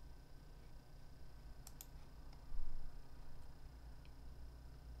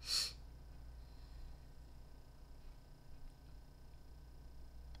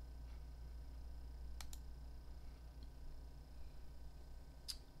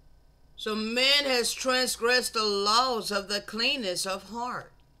 So man has transgressed the laws of the cleanness of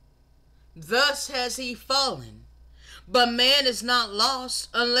heart. Thus has he fallen. But man is not lost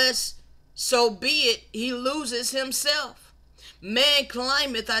unless, so be it, he loses himself. Man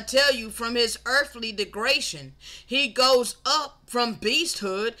climbeth, I tell you, from his earthly degradation. He goes up from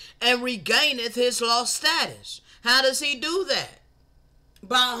beasthood and regaineth his lost status. How does he do that?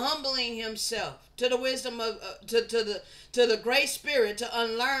 By humbling himself to the wisdom of to the Great Spirit, to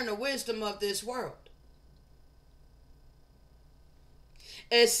unlearn the wisdom of this world,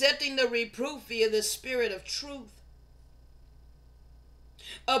 accepting the reproof via the Spirit of truth,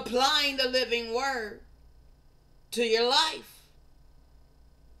 applying the living word to your life,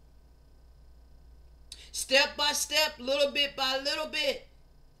 step by step, little bit by little bit,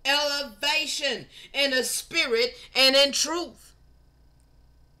 elevation in the spirit and in truth.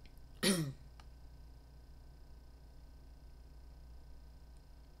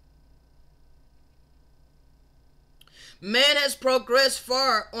 Man has progressed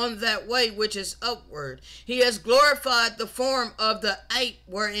far on that way which is upward. He has glorified the form of the ape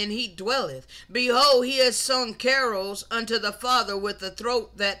wherein he dwelleth. Behold, he has sung carols unto the Father with the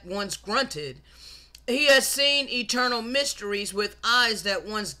throat that once grunted. He has seen eternal mysteries with eyes that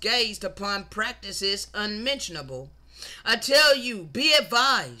once gazed upon practices unmentionable. I tell you, be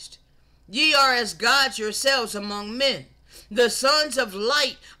advised. Ye are as gods yourselves among men. The sons of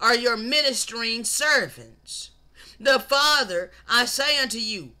light are your ministering servants. The Father, I say unto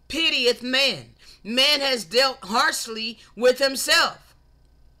you, pitieth man. Man has dealt harshly with himself.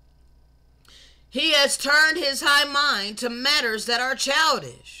 He has turned his high mind to matters that are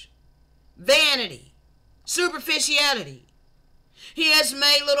childish, vanity, superficiality. He has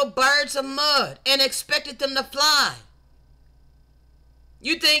made little birds of mud and expected them to fly.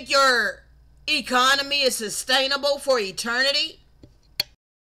 You think your economy is sustainable for eternity?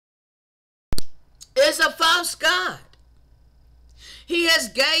 is a false god. He has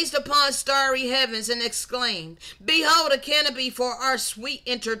gazed upon starry heavens and exclaimed, behold, a canopy for our sweet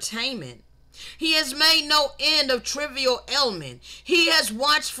entertainment. He has made no end of trivial ailment. He has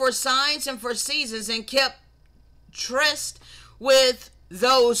watched for signs and for seasons and kept tryst with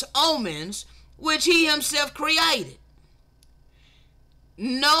those omens which he himself created.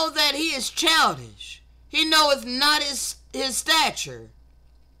 Know that he is childish. He knoweth not his stature.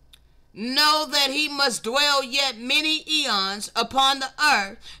 Know that he must dwell yet many eons upon the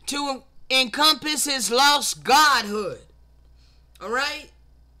earth to encompass his lost godhood. All right?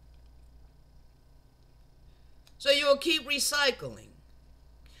 So you'll keep recycling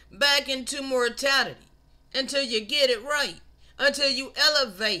back into mortality until you get it right, until you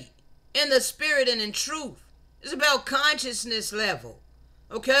elevate in the spirit and in truth. It's about consciousness level,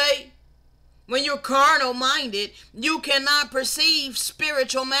 okay? When you're carnal minded, you cannot perceive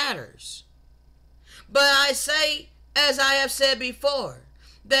spiritual matters. But I say, as I have said before,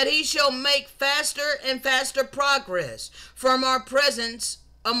 that he shall make faster and faster progress from our presence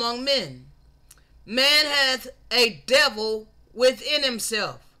among men. Man hath a devil within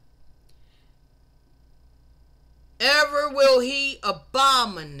himself. Ever will he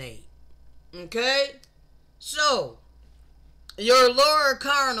abominate. Okay? So, your lower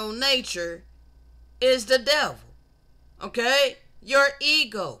carnal nature is the devil. Okay? Your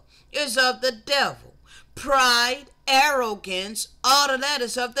ego is of the devil. Pride, arrogance, all of that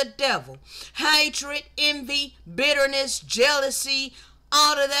is of the devil. Hatred, envy, bitterness, jealousy,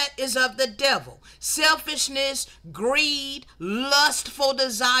 all of that is of the devil. Selfishness, greed, lustful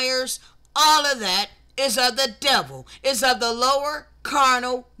desires, all of that is of the devil. Is of the lower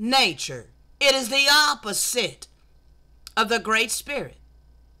carnal nature. It is the opposite of the Great Spirit.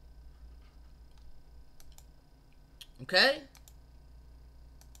 Okay?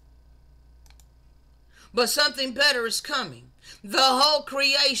 But something better is coming. The whole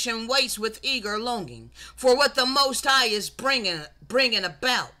creation waits with eager longing for what the Most High is bringing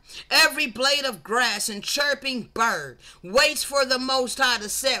about. Every blade of grass and chirping bird waits for the Most High to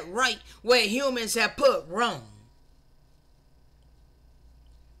set right where humans have put wrong.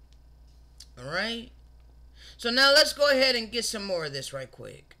 All right? So now let's go ahead and get some more of this right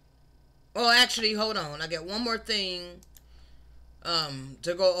quick. Oh, actually, hold on. I got one more thing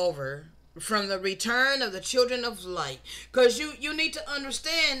to go over from the return of the children of light. Because you need to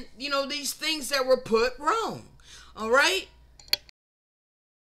understand, these things that were put wrong. All right?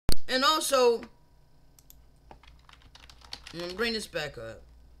 And also, I'm going to bring this back up.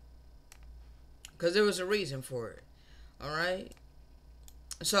 Because there was a reason for it. All right?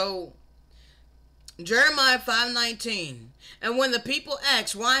 So, Jeremiah 5:19. And when the people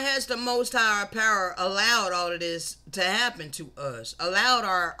ask, why has the Most High our power allowed all of this to happen to us? Allowed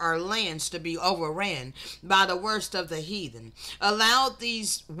our lands to be overran by the worst of the heathen. Allowed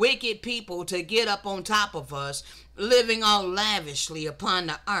these wicked people to get up on top of us, living all lavishly upon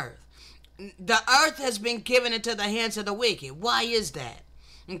the earth. The earth has been given into the hands of the wicked. Why is that?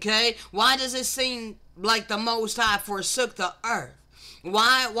 Okay? Why does it seem like the Most High forsook the earth?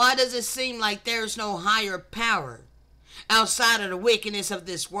 Why does it seem like there's no higher power outside of the wickedness of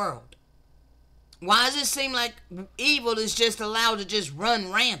this world? Why does it seem like evil is just allowed to just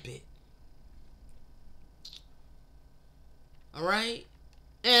run rampant? All right?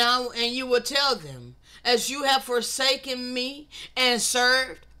 And you will tell them, as you have forsaken me and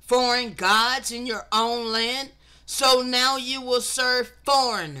served foreign gods in your own land, so now you will serve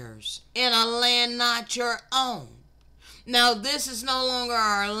foreigners in a land not your own. Now, this is no longer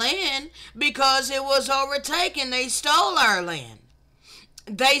our land because it was overtaken. They stole our land.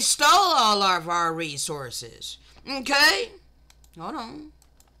 They stole all of our resources. Okay? Hold on.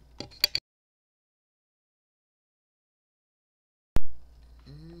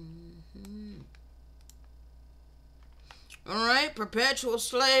 All right, perpetual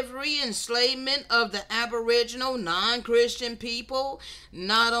slavery, enslavement of the Aboriginal non-Christian people,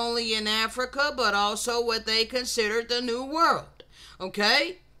 not only in Africa, but also what they considered the New World.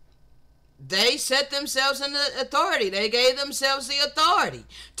 Okay? They set themselves in the authority. They gave themselves the authority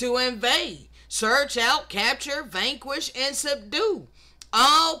to invade, search out, capture, vanquish, and subdue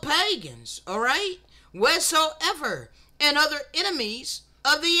all pagans, all right? Whatsoever, and other enemies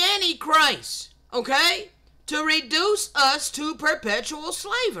of the Antichrist, okay? To reduce us to perpetual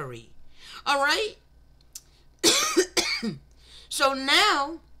slavery. All right? So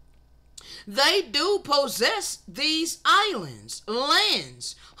now, they do possess these islands,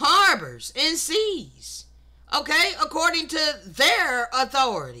 lands, harbors, and seas. Okay? According to their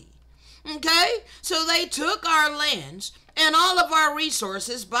authority. Okay? So they took our lands and all of our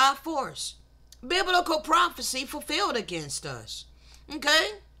resources by force. biblical prophecy fulfilled against us.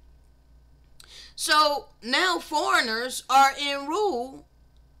 Okay? So now foreigners are in rule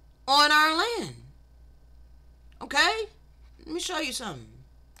on our land. Okay? Let me show you something.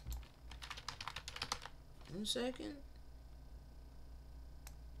 1 second.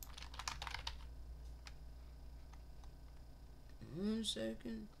 One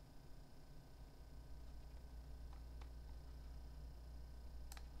second.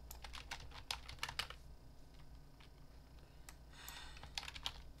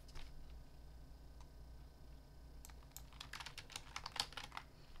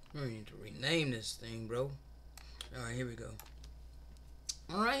 I need to rename this thing, bro. Alright, here we go.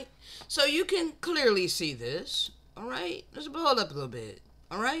 Alright? So you can clearly see this. Alright? Let's hold up a little bit.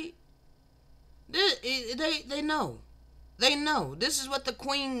 Alright? They know. They know. This is what the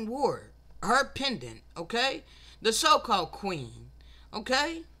queen wore. Her pendant. Okay? The so-called queen.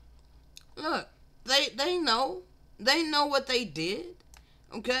 Okay? Look. They know. They know what they did.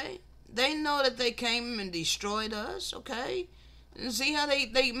 Okay? They know that they came and destroyed us. Okay? And see how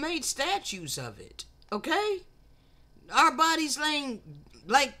they made statues of it. Okay? Our bodies laying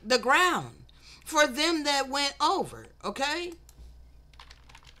like the ground for them that went over. Okay?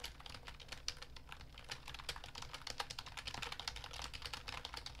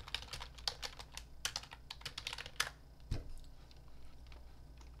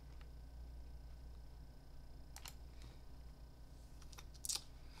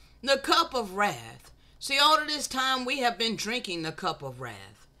 The cup of wrath. See, all of this time we have been drinking the cup of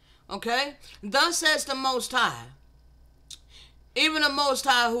wrath. Okay? Thus says the Most High. Even the Most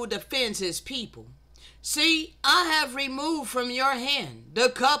High who defends his people. See, I have removed from your hand the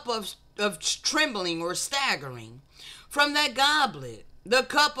cup of trembling or staggering. From that goblet, the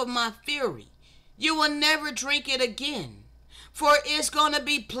cup of my fury. You will never drink it again. For it's going to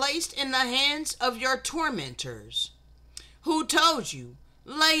be placed in the hands of your tormentors. Who told you?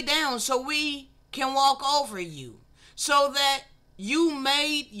 Lay down so we can walk over you, so that you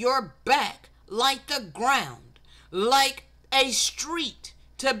made your back like the ground, like a street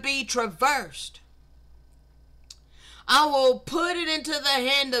to be traversed. I will put it into the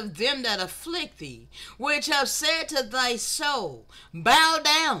hand of them that afflict thee, which have said to thy soul, bow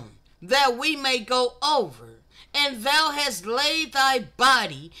down, that we may go over. And thou hast laid thy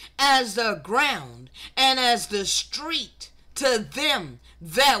body as the ground, and as the street to them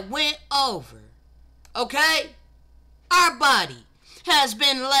that went over. Okay? Our body has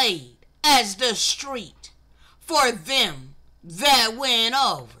been laid as the street for them that went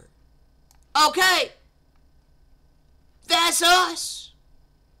over. Okay? That's us.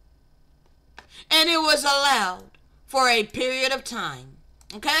 And it was allowed for a period of time.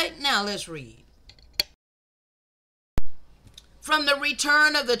 Okay? Now let's read. From the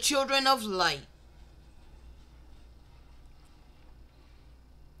return of the children of light.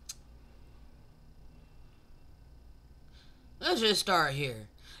 Let's just start here.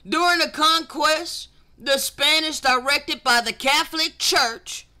 During the conquest, the Spanish, directed by the Catholic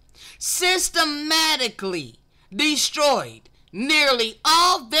Church, systematically destroyed nearly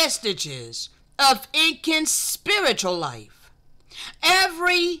all vestiges of Incan spiritual life.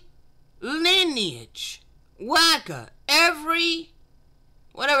 Every lineage, waka, every,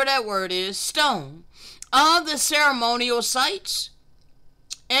 whatever that word is, stone, all the ceremonial sites,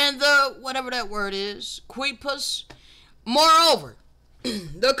 and the, whatever that word is, quipus. Moreover,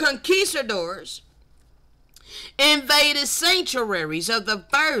 the conquistadors invaded sanctuaries of the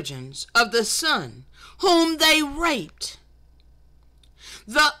virgins of the sun, whom they raped.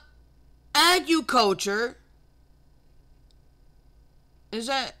 The agriculture,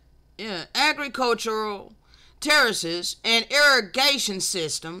 agricultural terraces and irrigation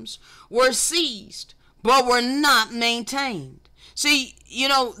systems were seized, but were not maintained. See, you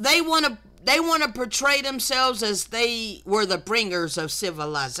know, they want to portray themselves as they were the bringers of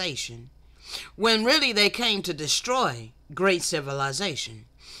civilization, when really they came to destroy great civilization.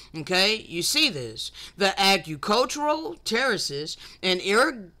 Okay, you see this. The agricultural terraces and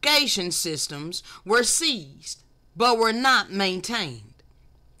irrigation systems were seized, but were not maintained.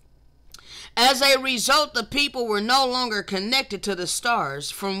 As a result, the people were no longer connected to the stars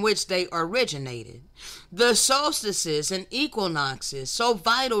from which they originated. The solstices and equinoxes, so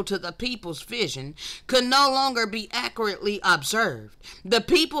vital to the people's vision, could no longer be accurately observed. The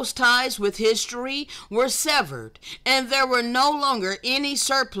people's ties with history were severed, and there were no longer any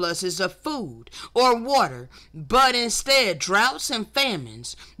surpluses of food or water, but instead droughts and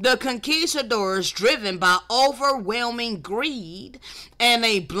famines. The conquistadors, driven by overwhelming greed and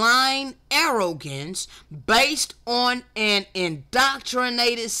a blind arrogance based on an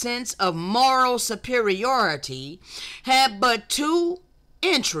indoctrinated sense of moral superiority, had but two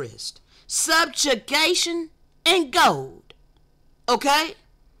interests: subjugation and gold. Okay?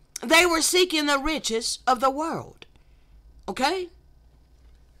 They were seeking the riches of the world. Okay?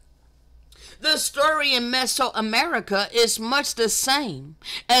 The story in Mesoamerica is much the same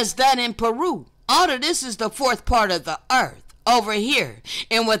as that in Peru. All of this is the fourth part of the earth over here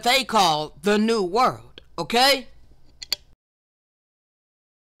in what they call the New World. Okay?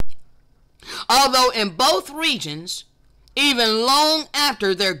 Although in both regions, even long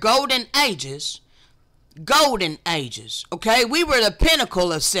after their golden ages, okay, we were the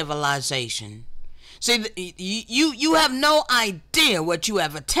pinnacle of civilization. See, you have no idea what you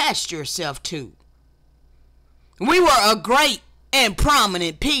have attached yourself to. We were a great and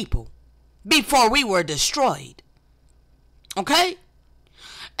prominent people before we were destroyed. Okay?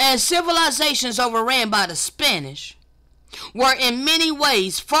 And civilizations overran by the Spanish were in many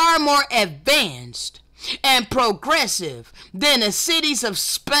ways far more advanced and progressive than the cities of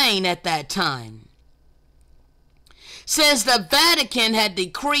Spain at that time. Since the Vatican had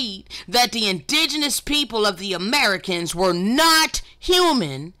decreed that the indigenous people of the Americans were not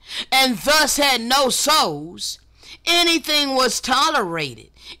human and thus had no souls, anything was tolerated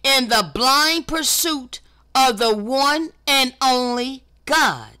in the blind pursuit of the one and only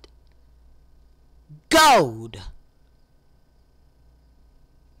God. Gold.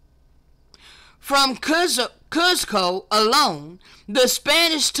 From Cuzco alone, the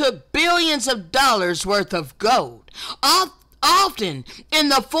Spanish took billions of dollars worth of gold, often in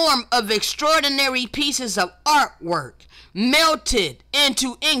the form of extraordinary pieces of artwork melted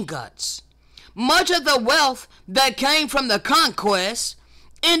into ingots. Much of the wealth that came from the conquest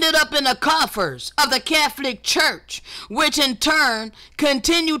ended up in the coffers of the Catholic Church, which in turn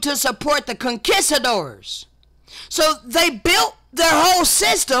continued to support the conquistadors. So they built their whole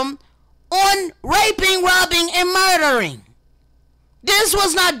system on raping, robbing, and murdering. This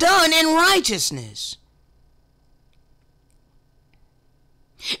was not done in righteousness.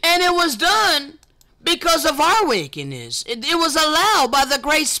 And it was done because of our wickedness. It was allowed by the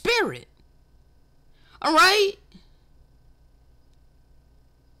Great Spirit. All right?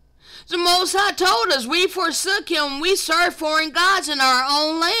 The Most High told us we forsook him. We served foreign gods in our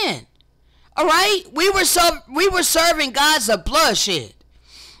own land. All right? We were serving gods of bloodshed.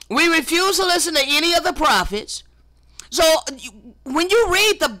 We refuse to listen to any of the prophets. So when you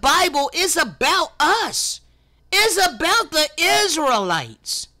read the Bible, it's about us. It's about the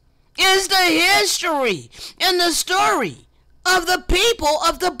Israelites. It's the history and the story of the people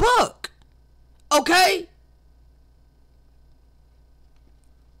of the book. Okay?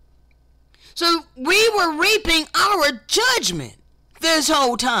 So we were reaping our judgment this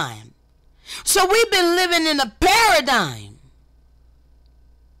whole time. So we've been living in a paradigm.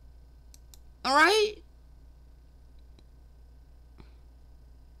 All right?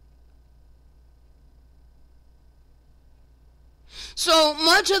 So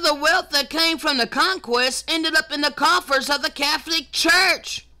much of the wealth that came from the conquest ended up in the coffers of the Catholic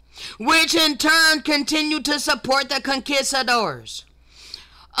Church, which in turn continued to support the conquistadors.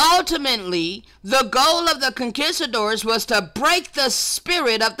 Ultimately, the goal of the conquistadors was to break the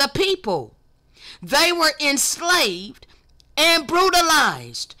spirit of the people. They were enslaved and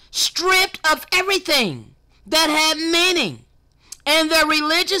brutalized, stripped of everything that had meaning, and their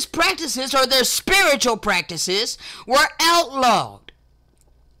religious practices or their spiritual practices were outlawed.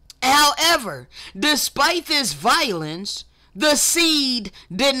 However, despite this violence, the seed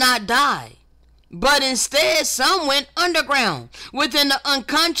did not die, but instead some went underground within the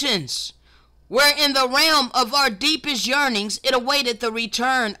unconscious, where in the realm of our deepest yearnings it awaited the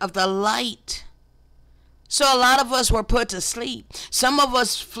return of the light. So a lot of us were put to sleep. Some of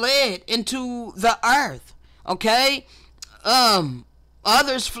us fled into the earth, okay?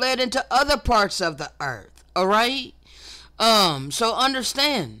 Others fled into other parts of the earth, all right? So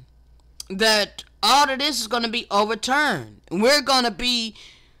understand that all of this is going to be overturned. We're going to be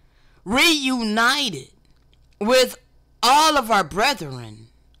reunited with all of our brethren,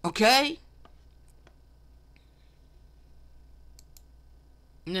 okay?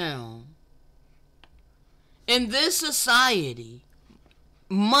 Now, in this society,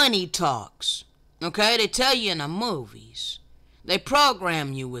 money talks, Okay? They tell you in the movies. They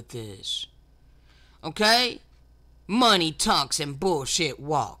program you with this. Okay? Money talks and bullshit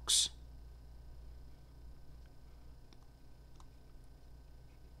walks.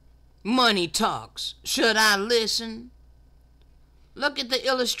 Money talks. Should I listen? Look at the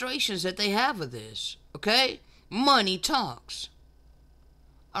illustrations that they have of this. Okay? Money talks.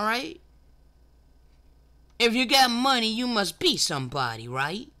 Alright? If you got money, you must be somebody,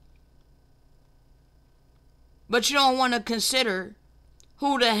 right? But you don't want to consider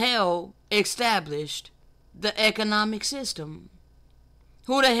who the hell established the economic system.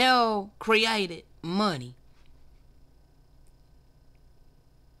 Who the hell created money?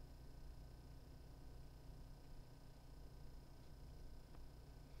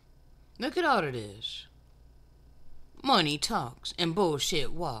 Look at all of this. Money talks and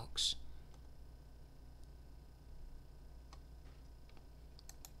bullshit walks.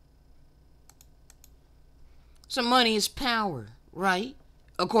 So money is power, right?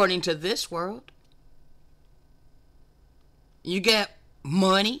 According to this world. You get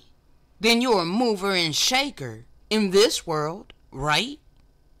money, then you're a mover and shaker in this world, right?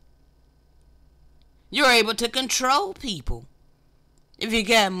 You're able to control people if you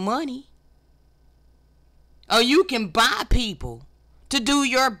got money. Or you can buy people to do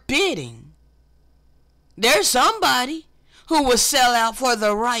your bidding. There's somebody who will sell out for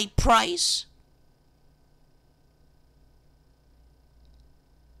the right price.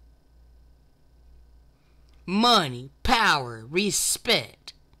 Money, power,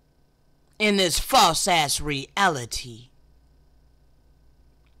 respect in this false ass reality.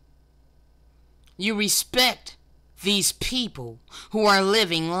 You respect these people who are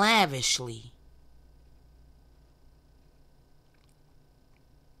living lavishly.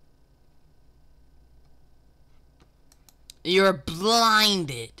 You're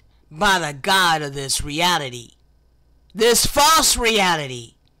blinded by the God of this reality. This false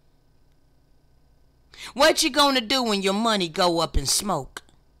reality. What you gonna do when your money go up in smoke?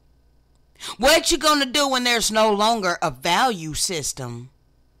 What you gonna do when there's no longer a value system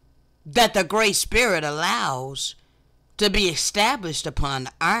that the Great Spirit allows to be established upon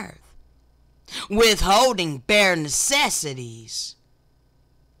the earth, withholding bare necessities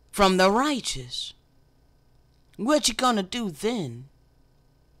from the righteous? What you gonna do then?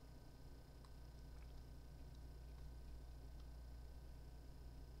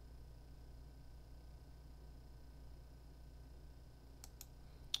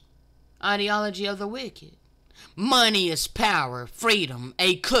 Ideology of the wicked. Money is power, freedom,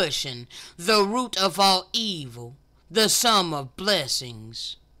 a cushion, the root of all evil, the sum of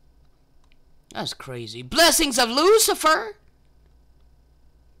blessings. That's crazy. Blessings of Lucifer.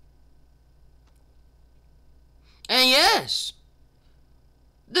 And yes,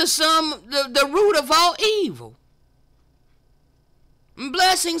 the root of all evil.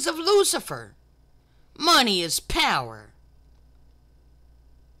 Blessings of Lucifer. Money is power.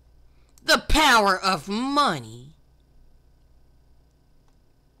 The power of money.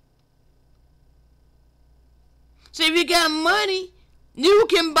 So if you got money, you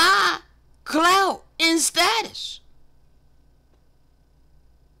can buy clout and status.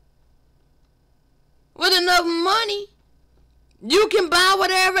 With enough money, you can buy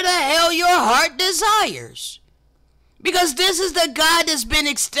whatever the hell your heart desires. Because this is the God that's been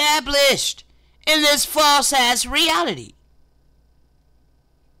established in this false ass reality.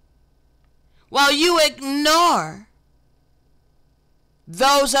 While you ignore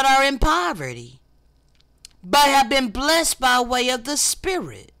those that are in poverty, but have been blessed by way of the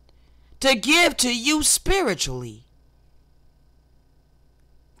Spirit to give to you spiritually.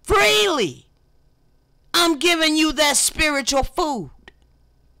 Freely. I'm giving you that spiritual food.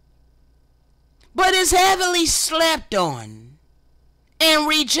 But it's heavily slept on and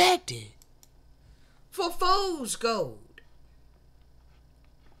rejected. For fool's gold.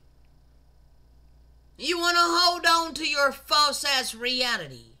 You want to hold on to your false ass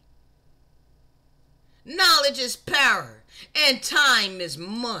reality. Knowledge is power and time is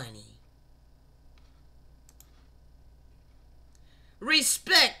money.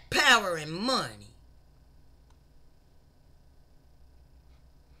 Respect, power, and money.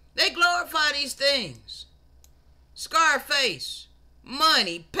 They glorify these things. Scarface,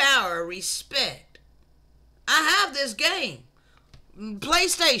 money, power, respect. I have this game.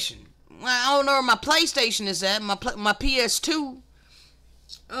 PlayStation. I don't know where my PlayStation is at. My PS2.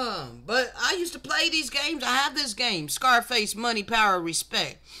 But I used to play these games. I have this game. Scarface, money, power,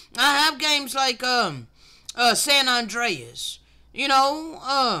 respect. I have games like San Andreas. You know,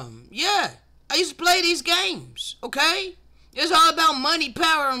 yeah. I used to play these games, okay? It's all about money,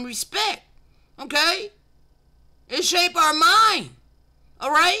 power, and respect. Okay? It shape our mind.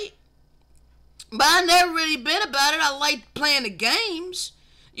 All right? But I never really been about it. I like playing the games,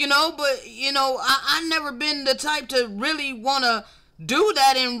 but I never been the type to really want to do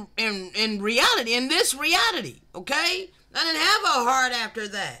that in reality, in this reality. Okay? I didn't have a heart after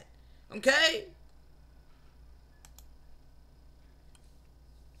that. Okay?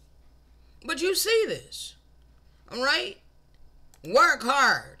 But you see this. All right? Work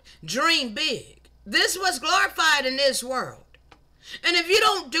hard. Dream big. This was glorified in this world. And if you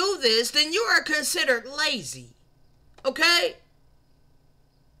don't do this, then you are considered lazy. Okay?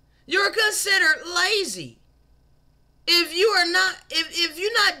 You're considered lazy. If you're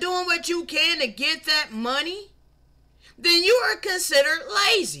not doing what you can to get that money, then you are considered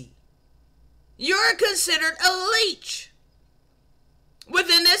lazy. You're considered a leech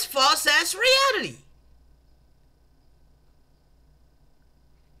within this false ass reality.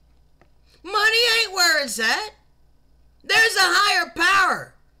 Money ain't where it's at. There's a higher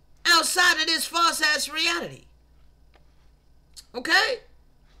power outside of this false ass reality. Okay?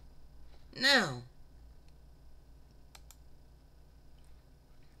 Now,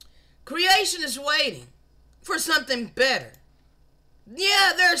 creation is waiting for something better.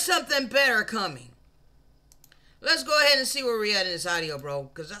 Yeah, there's something better coming. Let's go ahead and see where we're at in this audio, bro.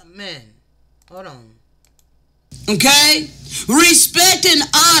 Because, man, hold on. Okay? Respect and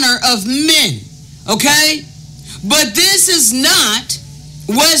honor of men. Okay? But this is not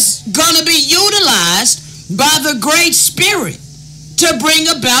what's going to be utilized by the Great Spirit to bring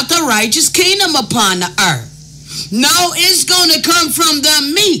about the righteous kingdom upon the earth. No, it's going to come from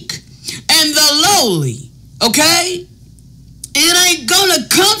the meek and the lowly. Okay? It ain't going to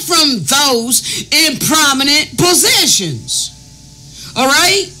come from those in prominent positions. All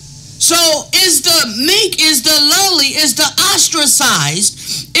right? So is the meek, is the lowly, is the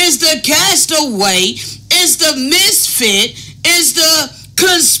ostracized, is the castaway, is the misfit, is the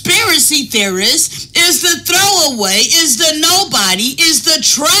conspiracy theorist, is the throwaway, is the nobody, is the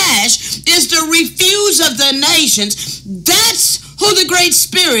trash, is the refuse of the nations. That's who the Great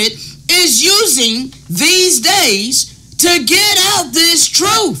Spirit is using these days to get out this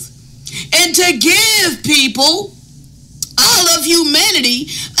truth and to give people, all of humanity,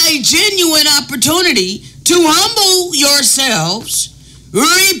 a genuine opportunity to humble yourselves,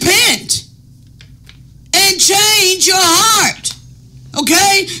 repent, and change your heart.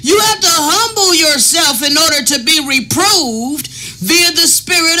 Okay? You have to humble yourself in order to be reproved via the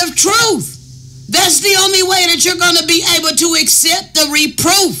Spirit of truth. That's the only way that you're going to be able to accept the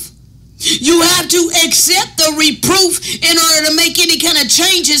reproof. You have to accept the reproof in order to make any kind of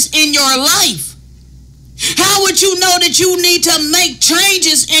changes in your life. How would you know that you need to make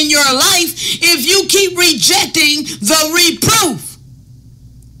changes in your life if you keep rejecting the reproof?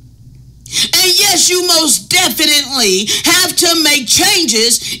 And yes, you most definitely have to make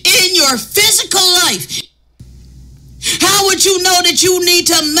changes in your physical life. How would you know that you need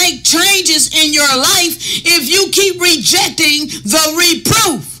to make changes in your life if you keep rejecting the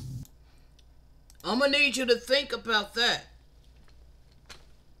reproof? I'm going to need you to think about that.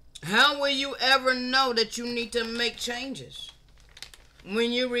 How will you ever know that you need to make changes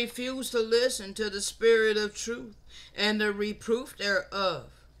when you refuse to listen to the Spirit of truth and the reproof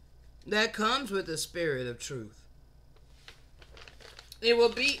thereof that comes with the Spirit of truth? It will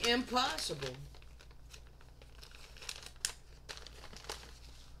be impossible.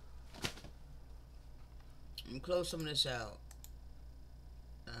 Let me close some of this out.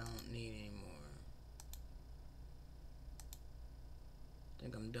 I don't need any more. I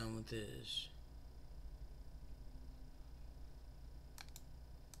think I'm done with this.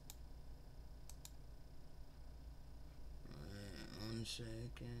 Alright, 1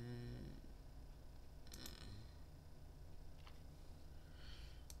 second.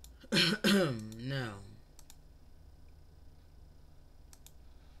 Now,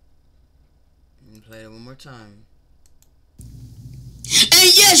 let me play it one more time.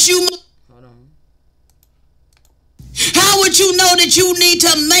 And yes, you... Hold on. How would you know that you need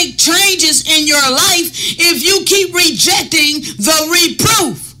to make changes in your life if you keep rejecting the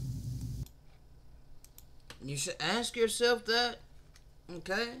reproof? You should ask yourself that.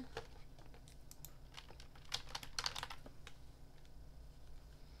 Okay?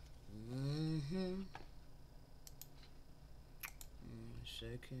 Mm-hmm. 1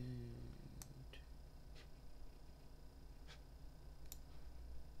 second.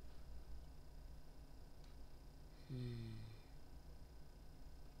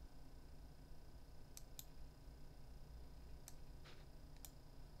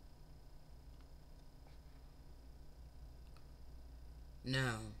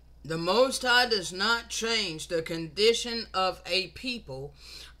 Now, The Most High does not change the condition of a people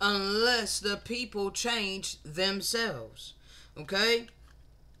unless the people change themselves. Okay?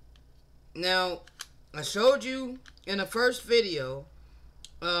 Now, I showed you in the first video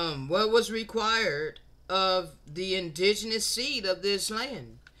what was required of the indigenous seed of this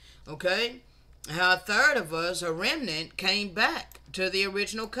land. Okay? How a third of us, a remnant, came back to the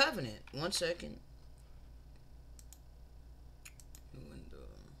original covenant. 1 second.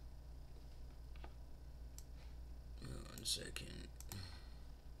 Second.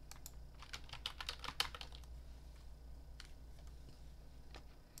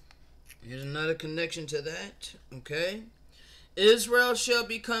 Here's another connection to that. Okay. Israel shall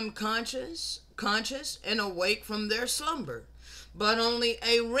become conscious and awake from their slumber, but only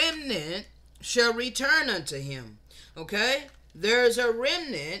a remnant shall return unto him. Okay. There is a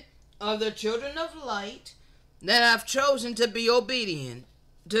remnant of the children of light that have chosen to be obedient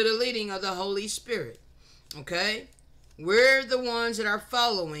to the leading of the Holy Spirit. Okay. We're the ones that are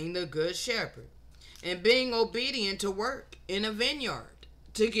following the Good Shepherd and being obedient to work in a vineyard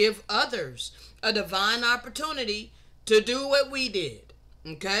to give others a divine opportunity to do what we did.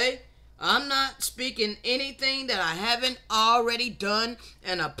 Okay? I'm not speaking anything that I haven't already done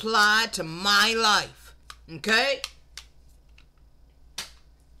and applied to my life. Okay?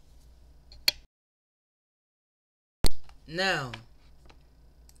 Now,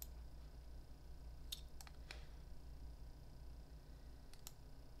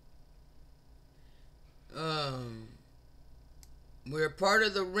 we're part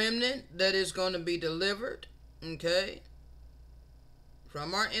of the remnant that is going to be delivered, okay,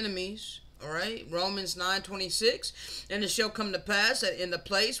 from our enemies. All right, Romans 9:26, and it shall come to pass that in the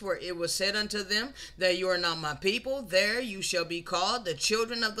place where it was said unto them that you are not my people, there you shall be called the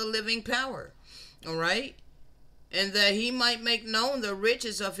children of the living power. All right, and that he might make known the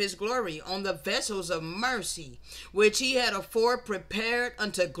riches of his glory on the vessels of mercy, which he had afore prepared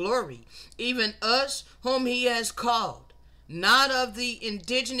unto glory, even us whom he has called, not of the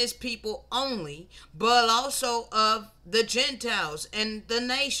indigenous people only, but also of the Gentiles and the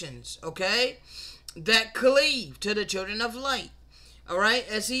nations, okay, that cleave to the children of light. All right,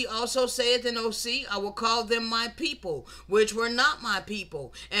 as he also saith in OC, I will call them my people, which were not my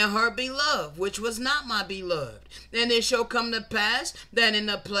people, and her beloved, which was not my beloved. And it shall come to pass that in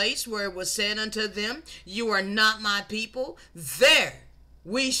the place where it was said unto them, you are not my people, there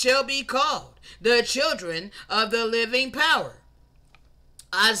we shall be called the children of the living power.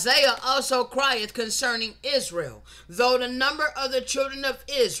 Isaiah also crieth concerning Israel, though the number of the children of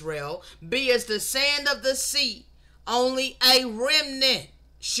Israel be as the sand of the sea, only a remnant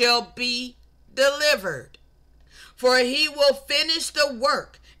shall be delivered. For he will finish the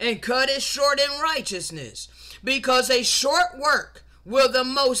work and cut it short in righteousness, because a short work will the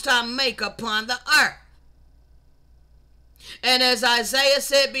Most High make upon the earth. And as Isaiah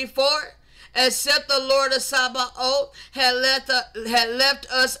said before, except the Lord of Sabaoth had left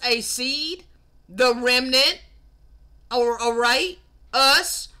us a seed, the remnant, all right,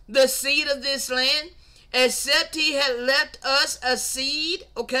 us, the seed of this land, except he had left us a seed,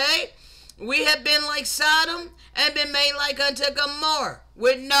 okay, we have been like Sodom and been made like unto Gomorrah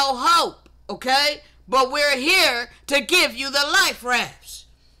with no hope, okay, but we're here to give you the life rafts.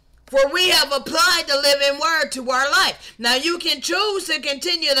 For we have applied the living word to our life. Now you can choose to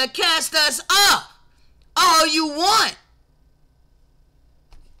continue to cast us off all you want.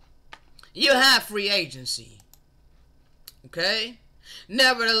 You have free agency. Okay?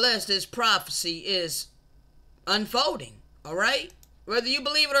 Nevertheless, this prophecy is unfolding. All right? Whether you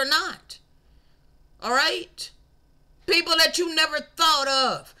believe it or not. All right? People that you never thought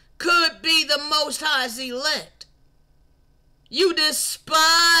of could be the Most High's elect. You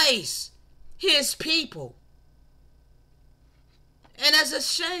despise his people. And that's a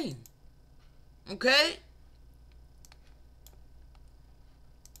shame. Okay?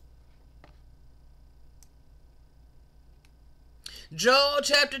 Joel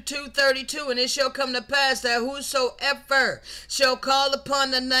chapter 2:32, and it shall come to pass that whosoever shall call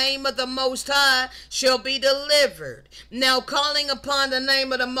upon the name of the Most High shall be delivered. Now, calling upon the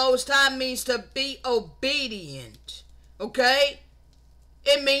name of the Most High means to be obedient. Okay?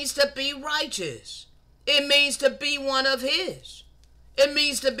 It means to be righteous. It means to be one of his. It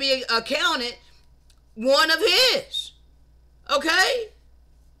means to be accounted one of his. Okay?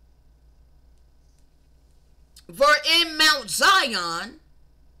 For in Mount Zion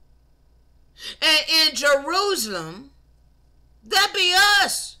and in Jerusalem, that be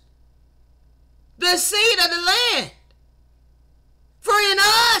us, the seed of the land. For in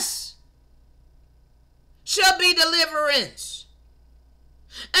us shall be deliverance.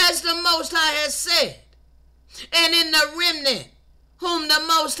 as the Most High has said, and in the remnant whom the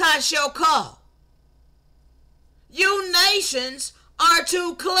Most High shall call. You nations are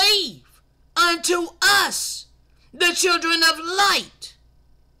to cleave unto us, the children of light.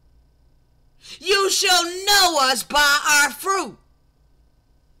 You shall know us by our fruit.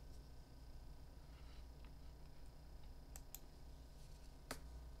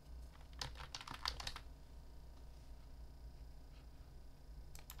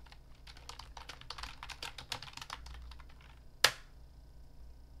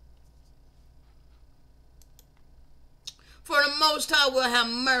 For the Most High will have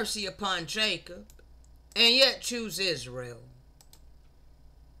mercy upon Jacob, and yet choose Israel.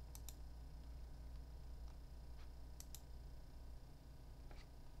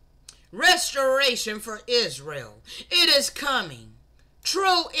 Restoration for Israel. It is coming.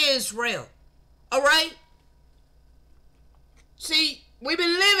 True Israel. Alright? See, we've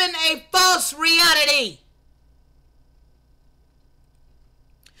been living a false reality.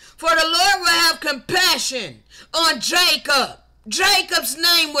 For the Lord will have compassion on Jacob. Jacob's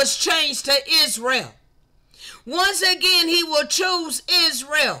name was changed to Israel. Once again, he will choose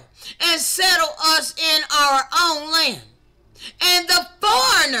Israel and settle us in our own land. And the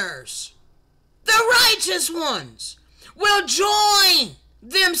foreigners, the righteous ones, will join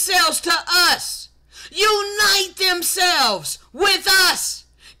themselves to us, unite themselves with us,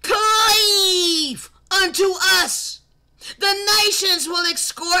 cleave unto us. The nations will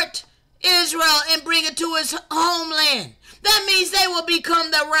escort Israel and bring it to his homeland. That means they will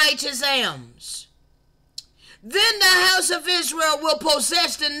become the righteous Ams. Then the house of Israel will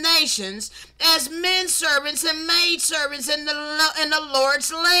possess the nations as men servants and maid servants in the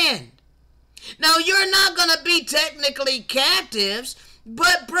Lord's land. Now, you're not going to be technically captives,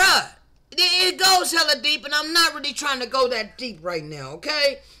 but bruh, it goes hella deep, and I'm not really trying to go that deep right now,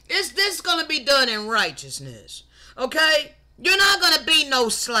 okay? This is going to be done in righteousness. Okay? You're not going to be no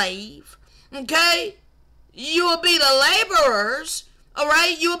slave. Okay? You will be the laborers.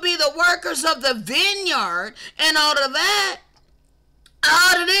 Alright? You will be the workers of the vineyard and all of that.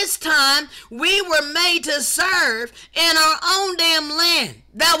 Out of this time, we were made to serve in our own damn land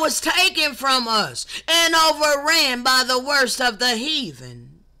that was taken from us and overran by the worst of the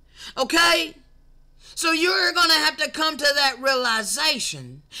heathen. Okay? So you're going to have to come to that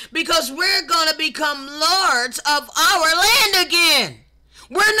realization, because we're going to become lords of our land again.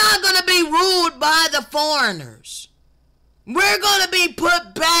 We're not going to be ruled by the foreigners. We're going to be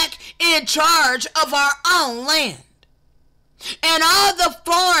put back in charge of our own land. And all the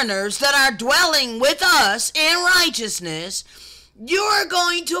foreigners that are dwelling with us in righteousness, you're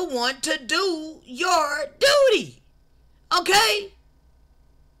going to want to do your duty. Okay?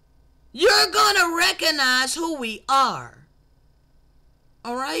 You're going to recognize who we are.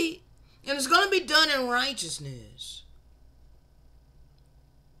 All right? And it's going to be done in righteousness.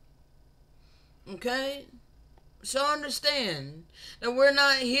 Okay? So understand that we're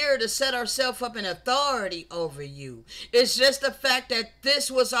not here to set ourselves up in authority over you. It's just the fact that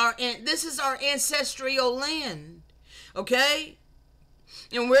this is our ancestral land. Okay?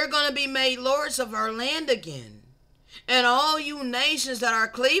 And we're going to be made lords of our land again. And all you nations that are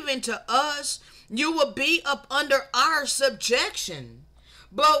cleaving to us, you will be up under our subjection.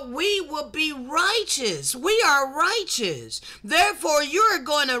 But we will be righteous. We are righteous. Therefore, you're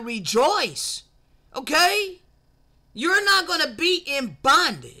going to rejoice. Okay? You're not going to be in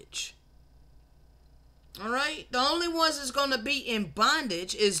bondage. All right? The only ones that's going to be in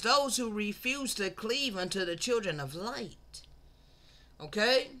bondage is those who refuse to cleave unto the children of light.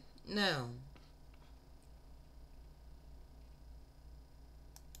 Okay? Now,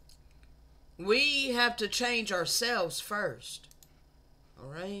 we have to change ourselves first. All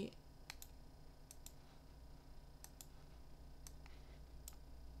right?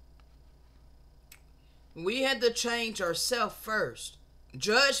 We had to change ourselves first.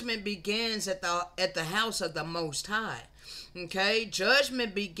 Judgment begins at the house of the Most High. Okay?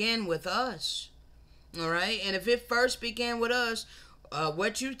 Judgment began with us. All right? And if it first began with us,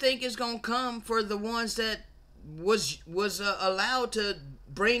 what you think is going to come for the ones that was allowed to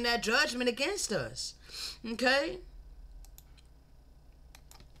bring that judgment against us? Okay?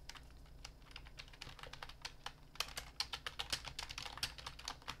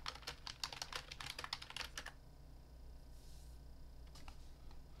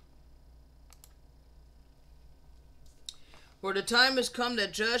 For the time has come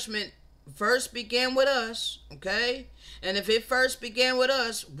that judgment first began with us, okay? And if it first began with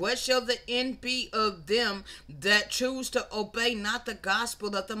us, what shall the end be of them that choose to obey not the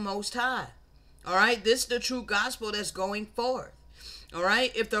gospel of the Most High? All right, this is the true gospel that's going forth. All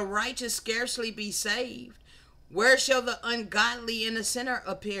right? If the righteous scarcely be saved, where shall the ungodly and the sinner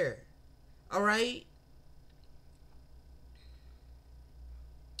appear? All right?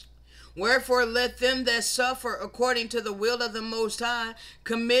 Wherefore let them that suffer according to the will of the Most High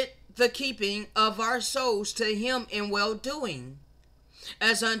commit the keeping of our souls to him in well-doing,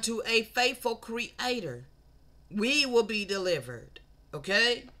 as unto a faithful Creator. We will be delivered.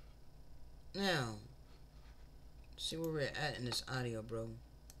 Okay? Now, see where we're at in this audio, bro. And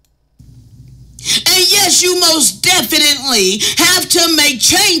yes, you most definitely have to make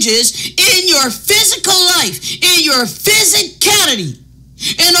changes in your physical life, in your physicality,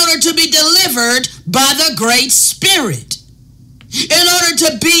 in order to be delivered by the Great Spirit. In order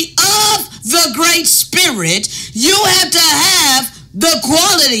to be of the Great Spirit, you have to have the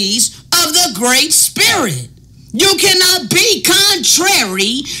qualities of the Great Spirit. You cannot be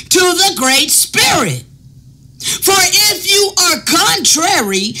contrary to the Great Spirit. For if you are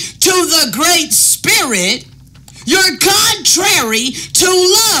contrary to the Great Spirit, you're contrary to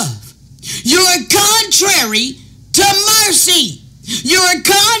love. You're contrary to mercy. You're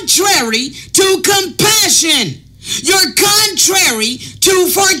contrary to compassion. You're contrary to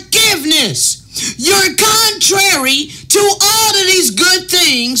forgiveness. You're contrary to all of these good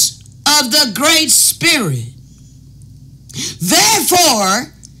things of the Great Spirit.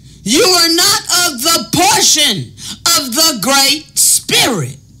 Therefore, you are not of the portion of the Great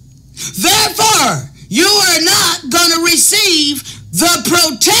Spirit. Therefore, you are not going to receive the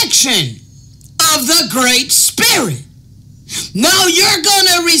protection of the Great Spirit. No, you're going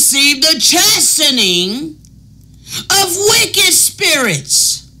to receive the chastening of wicked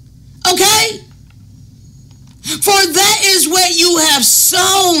spirits. Okay? For that is what you have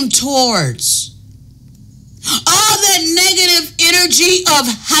sown towards. All that negative energy of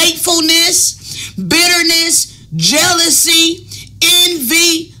hatefulness, bitterness, jealousy,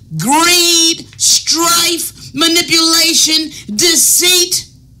 envy, greed, strife, manipulation, deceit,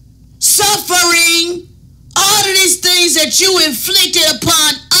 suffering, all of these things that you inflicted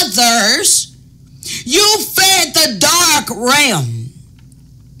upon others, you fed the dark realm.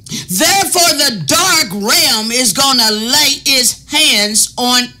 Therefore, the dark realm is going to lay its hands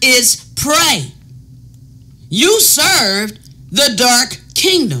on its prey. You served the dark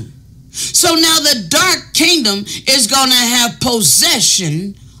kingdom. So now the dark kingdom is going to have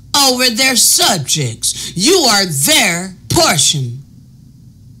possession over their subjects. You are their portion.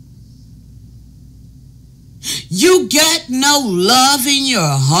 You got no love in your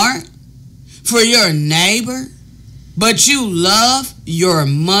heart for your neighbor, but you love your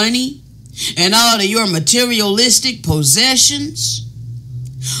money and all of your materialistic possessions.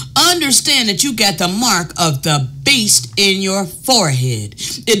 Understand that you got the mark of the beast in your forehead.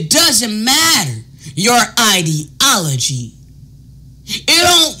 It doesn't matter your ideology.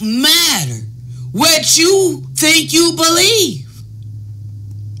 It don't matter what you think you believe.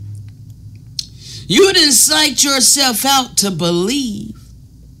 You didn't psych yourself out to believe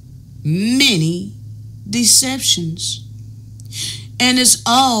many deceptions. And it's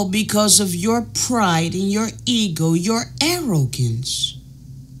all because of your pride and your ego, your arrogance.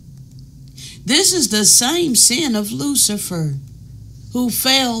 This is the same sin of Lucifer, who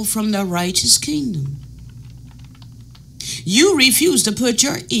fell from the righteous kingdom. You refuse to put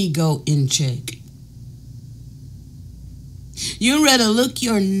your ego in check. You'd rather look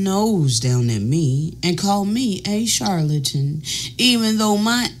your nose down at me and call me a charlatan, even though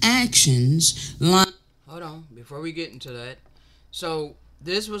my actions line. Hold on, before we get into that. So,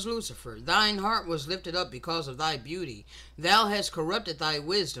 this was Lucifer. Thine heart was lifted up because of thy beauty. Thou hast corrupted thy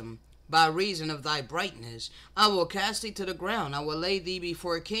wisdom by reason of thy brightness. I will cast thee to the ground. I will lay thee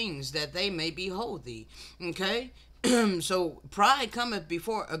before kings, that they may behold thee. Okay? So, pride cometh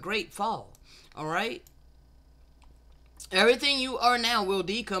before a great fall. Alright? Everything you are now will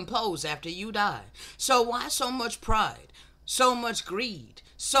decompose after you die. So why so much pride? So much greed?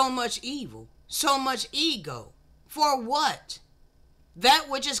 So much evil? So much ego? For what? That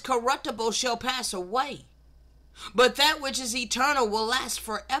which is corruptible shall pass away, but that which is eternal will last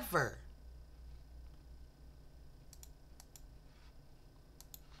forever.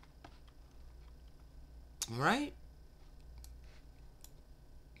 Alright?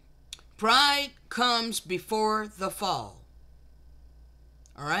 Pride comes before the fall.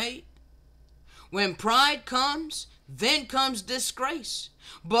 Alright? When pride comes, then comes disgrace.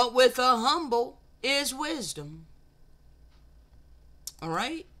 But with the humble is wisdom.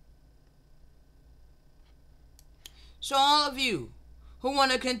 Alright? So all of you who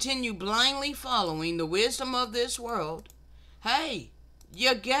want to continue blindly following the wisdom of this world, hey,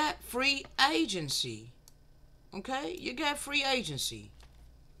 you got free agency. Okay? You got free agency.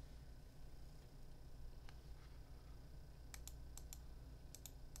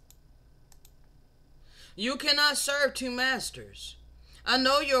 You cannot serve two masters. I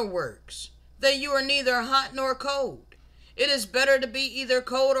know your works, that you are neither hot nor cold. It is better to be either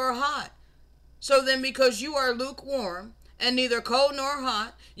cold or hot. So then, because you are lukewarm, and neither cold nor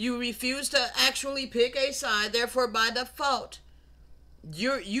hot, you refuse to actually pick a side. Therefore, by default,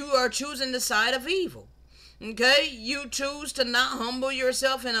 you are choosing the side of evil. Okay? You choose to not humble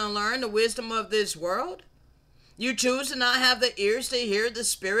yourself and unlearn the wisdom of this world. You choose to not have the ears to hear the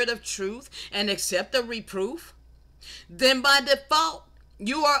spirit of truth and accept the reproof. Then by default,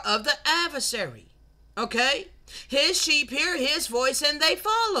 you are of the adversary. Okay? His sheep hear his voice and they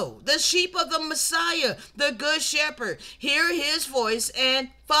follow. The sheep of the Messiah, the good shepherd, hear his voice and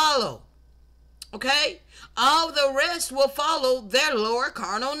follow. Okay? All the rest will follow their lower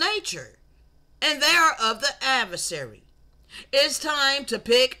carnal nature. And they are of the adversary. It's time to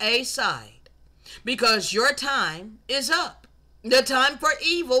pick a side. Because your time is up. The time for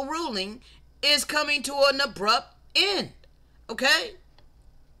evil ruling is coming to an abrupt end. Okay?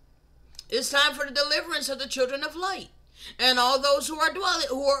 It's time for the deliverance of the children of light. And all those who are dwelling,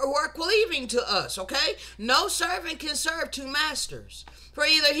 who are cleaving to us. Okay? No servant can serve two masters. For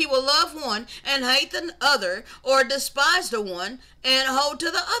either he will love one and hate the other, or despise the one and hold to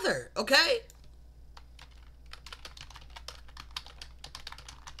the other. Okay?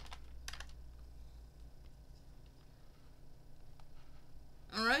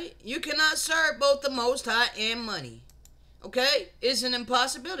 Alright? You cannot serve both the Most High and money. Okay? It's an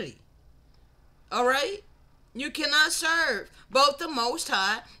impossibility. Alright? You cannot serve both the Most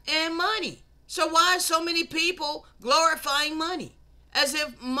High and money. So why are so many people glorifying money? As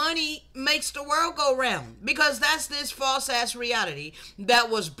if money makes the world go round. Because that's this false ass reality that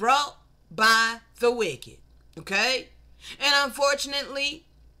was brought by the wicked. Okay? And unfortunately,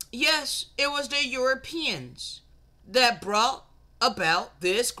 yes, it was the Europeans that brought about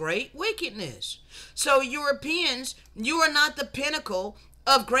this great wickedness. So Europeans, you are not the pinnacle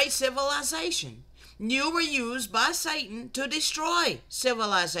of great civilization. You were used by Satan to destroy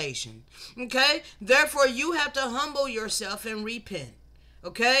civilization. Okay? Therefore, you have to humble yourself and repent.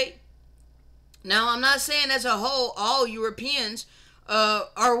 Okay? Now, I'm not saying as a whole all Europeans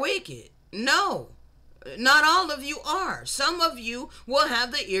are wicked. No. Not all of you are. Some of you will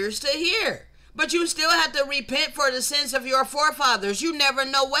have the ears to hear. But you still have to repent for the sins of your forefathers. You never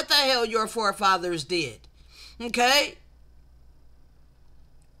know what the hell your forefathers did. Okay?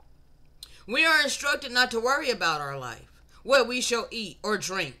 We are instructed not to worry about our life, what we shall eat or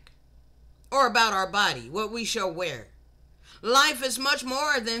drink, or about our body, what we shall wear. Life is much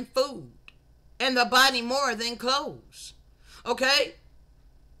more than food, and the body more than clothes. Okay?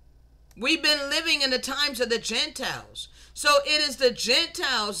 We've been living in the times of the Gentiles. So it is the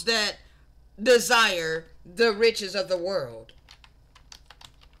Gentiles that desire the riches of the world.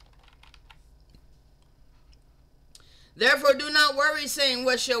 Therefore do not worry, saying,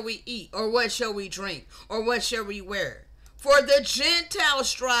 what shall we eat, or what shall we drink, or what shall we wear? For the Gentiles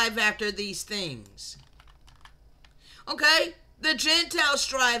strive after these things. Okay? The Gentiles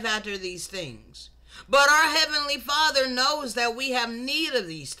strive after these things. But our Heavenly Father knows that we have need of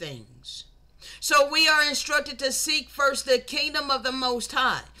these things. So we are instructed to seek first the kingdom of the Most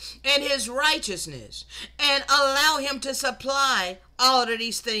High and his righteousness, and allow him to supply all of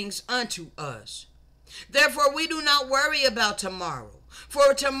these things unto us. Therefore, we do not worry about tomorrow,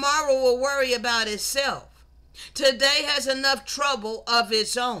 for tomorrow will worry about itself. Today has enough trouble of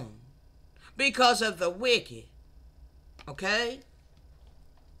its own because of the wicked. Okay?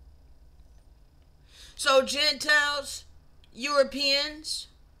 So, Gentiles, Europeans,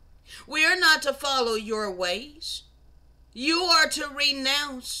 we are not to follow your ways. You are to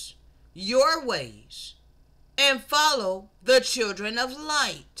renounce your ways and follow the children of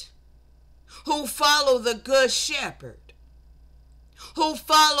light, who follow the good shepherd, who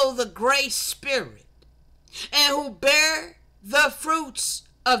follow the great spirit, and who bear the fruits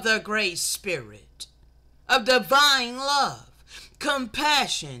of the great spirit, of divine love,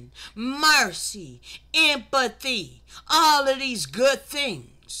 compassion, mercy, empathy, all of these good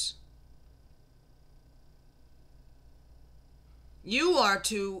things. You are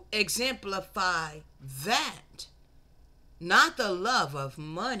to exemplify that, not the love of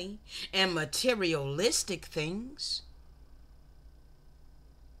money and materialistic things.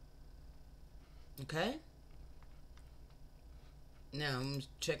 Okay? Now, I'm going to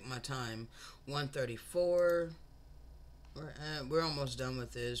check my time. 1:34. We're almost done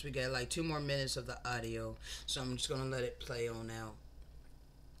with this. We got like 2 more minutes of the audio, so I'm just going to let it play on out.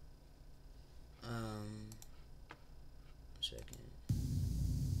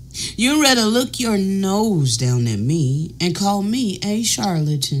 You rather look your nose down at me and call me a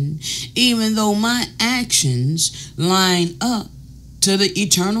charlatan, even though my actions line up to the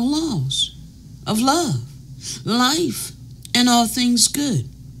eternal laws of love, life, and all things good.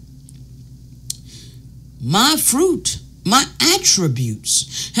 My fruit, my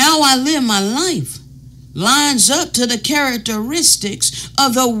attributes, how I live my life, lines up to the characteristics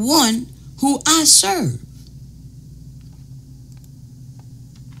of the one who I serve.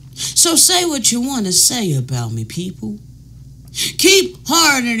 So say what you want to say about me, people. Keep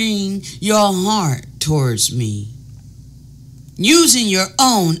hardening your heart towards me, using your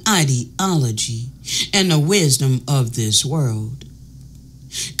own ideology and the wisdom of this world.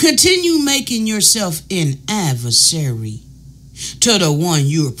 Continue making yourself an adversary to the one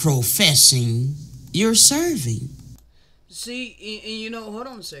you're professing you're serving. See, and you know, hold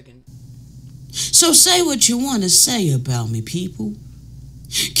on a second. So say what you want to say about me, people.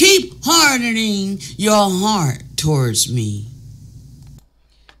 Keep hardening your heart towards me.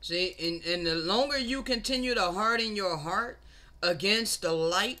 See, and the longer you continue to harden your heart against the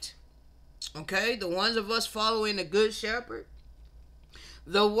light, okay, the ones of us following the good shepherd,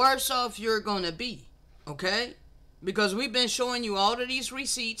 the worse off you're going to be, okay? Because we've been showing you all of these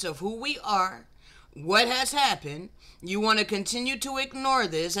receipts of who we are, what has happened. You want to continue to ignore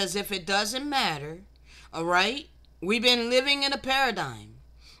this as if it doesn't matter, all right? We've been living in a paradigm,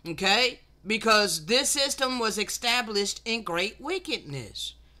 okay? Because this system was established in great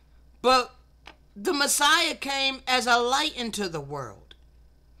wickedness. But the Messiah came as a light into the world.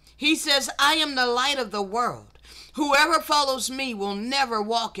 He says, I am the light of the world. Whoever follows me will never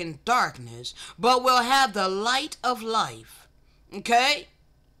walk in darkness, but will have the light of life. Okay?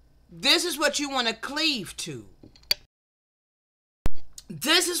 This is what you want to cleave to.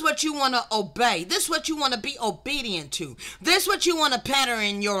 This is what you want to obey. This is what you want to be obedient to. This is what you want to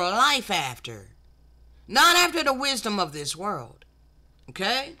pattern your life after. Not after the wisdom of this world.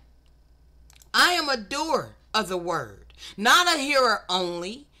 Okay? I am a doer of the word, not a hearer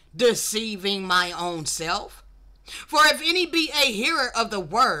only, deceiving my own self. For if any be a hearer of the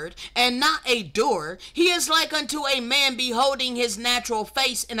word, and not a doer, he is like unto a man beholding his natural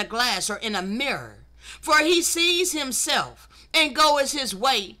face in a glass or in a mirror. For he sees himself, and goes his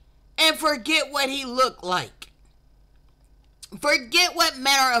way, and forget what he looked like. Forget what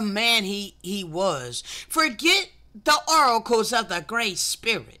manner of man he was. Forget the oracles of the Great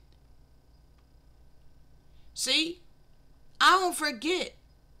Spirit. See, I don't forget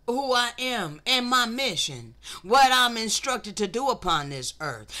who I am and my mission, what I'm instructed to do upon this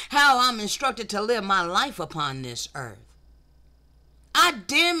earth, how I'm instructed to live my life upon this earth. I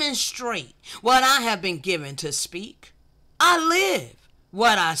demonstrate what I have been given to speak. I live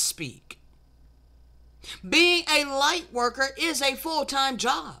what I speak. Being a light worker is a full-time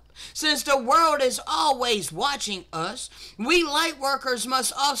job. Since the world is always watching us, we light workers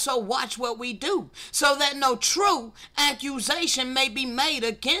must also watch what we do, so that no true accusation may be made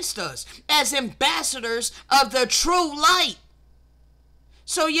against us as ambassadors of the true light.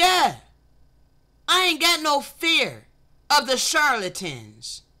 So yeah, I ain't got no fear of the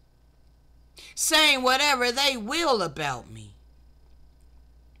charlatans saying whatever they will about me.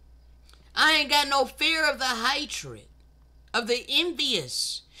 I ain't got no fear of the hatred, of the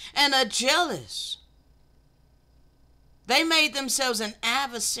envious, and the jealous. They made themselves an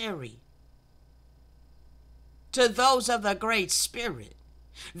adversary to those of the Great Spirit.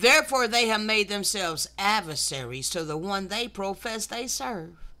 Therefore, they have made themselves adversaries to the one they profess they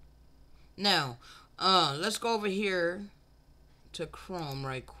serve. Now, let's go over here to Chrome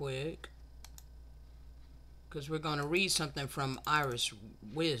right quick, because we're going to read something from Irish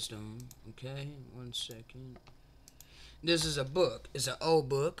Wisdom. Okay, 1 second. This is a book. It's an old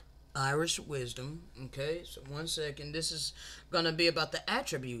book, Irish Wisdom. Okay, so 1 second. This is going to be about the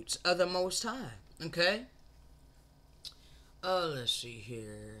attributes of the Most High. Okay? Let's see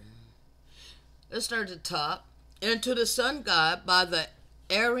here. Let's start at the top. And to the sun god by the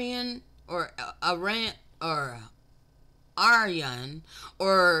Aryan or Aryan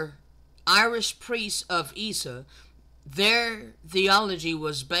or Irish priests of Isa, their theology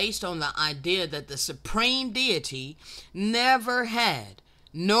was based on the idea that the supreme deity never had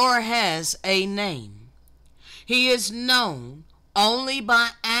nor has a name. He is known only by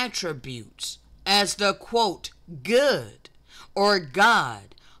attributes as the, quote, good, or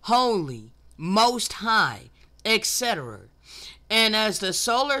God, holy, most high, etc. And as the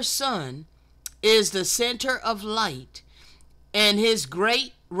solar sun is the center of light, and his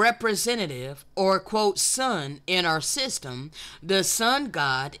great representative, or quote, son in our system, the sun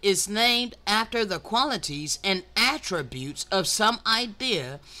god, is named after the qualities and attributes of some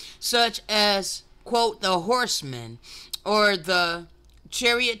idea, such as, quote, the horseman, or the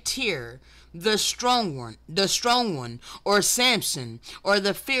charioteer, the strong one, or Samson, or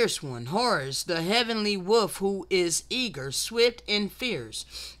the fierce one, Horus, the heavenly wolf who is eager, swift, and fierce.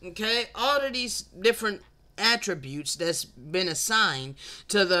 Okay, all of these different attributes that's been assigned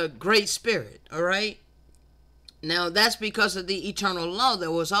to the Great Spirit. All right. Now that's because of the eternal law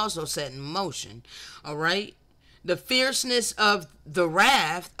that was also set in motion. All right. The fierceness of the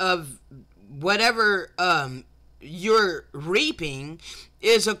wrath of whatever you're reaping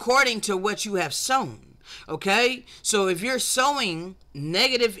is according to what you have sown. Okay. So if you're sowing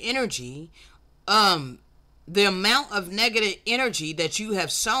negative energy, the amount of negative energy that you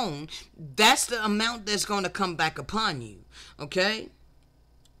have sown, that's the amount that's going to come back upon you. Okay?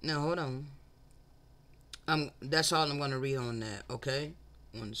 Now, hold on. That's all I'm going to read on that. Okay?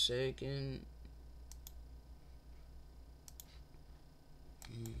 1 second.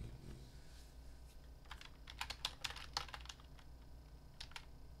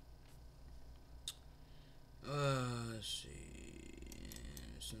 Let's see.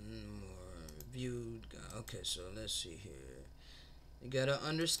 Some more viewed. Okay, so let's see here. You gotta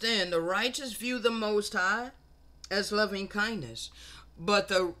understand, the righteous view the Most High as loving kindness, but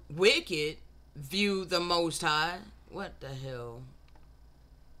the wicked view the Most High. What the hell?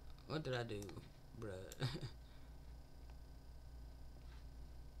 What did I do, bruh?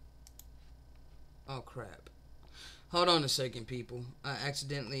 Oh crap. Hold on a second, people. I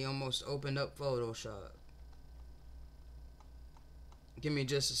accidentally almost opened up Photoshop. Give me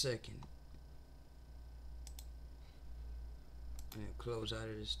just a second. And close out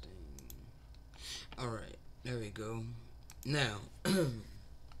of this thing. Alright, there we go. Now,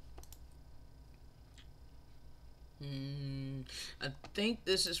 I think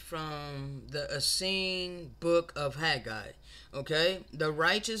this is from the Essene book of Haggai. Okay? The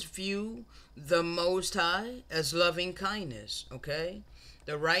righteous view the Most High as loving kindness. Okay?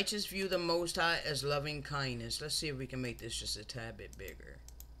 The righteous view the Most High as loving kindness. Let's see if we can make this just a tad bit bigger.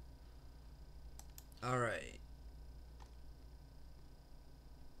 Alright.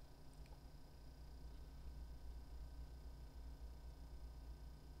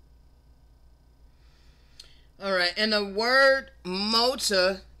 Alright, and the word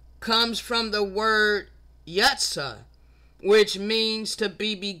mota comes from the word yatsa, which means to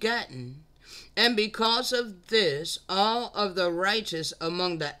be begotten. And because of this, all of the righteous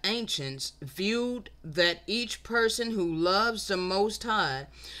among the ancients viewed that each person who loves the Most High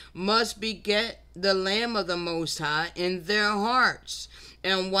must beget the Lamb of the Most High in their hearts.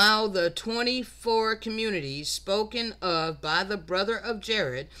 And while the 24 communities spoken of by the brother of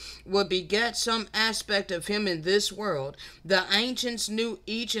Jared would beget some aspect of him in this world, the ancients knew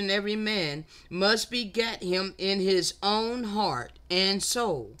each and every man must beget him in his own heart and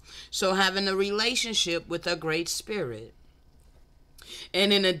soul. So having a relationship with a great spirit.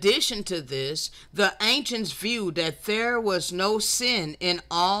 And in addition to this, the ancients viewed that there was no sin in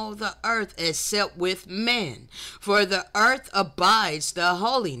all the earth except with man. For the earth abides the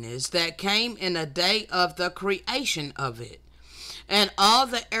holiness that came in the day of the creation of it. And all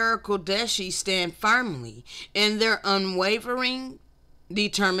the Kodeshi stand firmly in their unwavering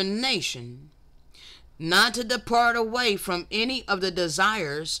determination not to depart away from any of the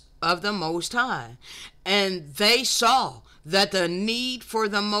desires of the Most High. And they saw that the need for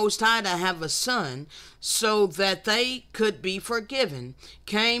the Most High to have a son so that they could be forgiven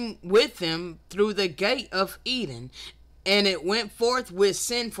came with them through the gate of Eden, and it went forth with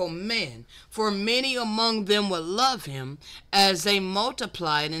sinful men, for many among them would love him as they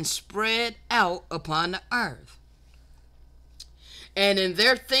multiplied and spread out upon the earth. And in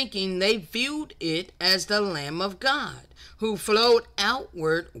their thinking they viewed it as the Lamb of God, who flowed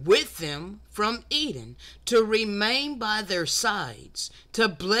outward with them from Eden, to remain by their sides, to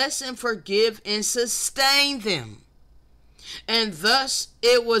bless and forgive and sustain them. And thus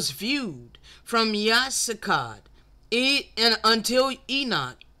it was viewed from Yasakad until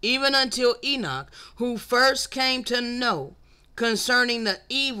Enoch, even until Enoch, who first came to know concerning the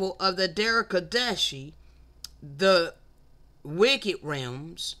evil of the Kodeshi, the wicked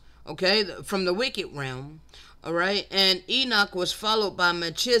realms, okay, from the wicked realm. All right, and Enoch was followed by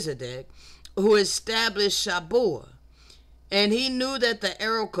Melchizedek, who established Shabuah. And he knew that the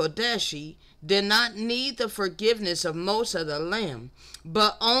Kodeshi did not need the forgiveness of Moses the Lamb,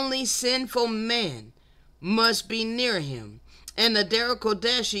 but only sinful men must be near him, and the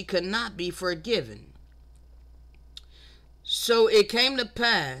Kodeshi could not be forgiven. So it came to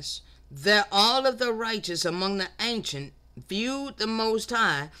pass that all of the righteous among the ancient viewed the Most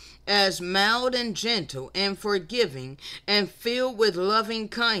High as mild and gentle and forgiving and filled with loving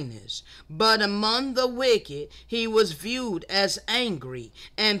kindness. But among the wicked he was viewed as angry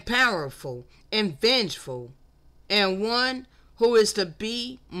and powerful and vengeful, and one who is to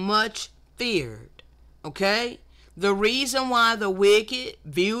be much feared. Okay? The reason why the wicked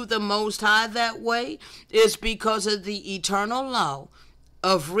view the Most High that way is because of the eternal law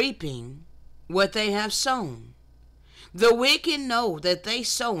of reaping what they have sown. The wicked know that they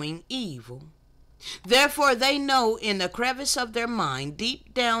sowing evil. Therefore, they know in the crevice of their mind,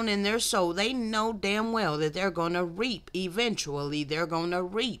 deep down in their soul, they know damn well that they're going to reap. Eventually, they're going to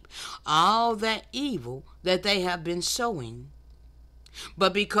reap all that evil that they have been sowing.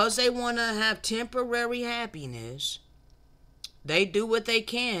 But because they want to have temporary happiness, they do what they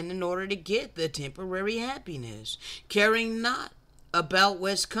can in order to get the temporary happiness, caring not about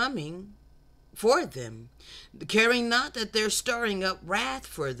what's coming for them, caring not that they're stirring up wrath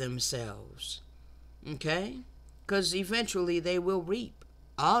for themselves. Okay? Because eventually they will reap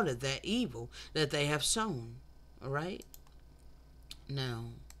all of that evil that they have sown. All right? Now,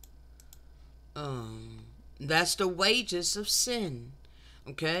 that's the wages of sin.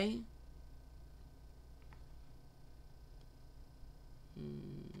 Okay?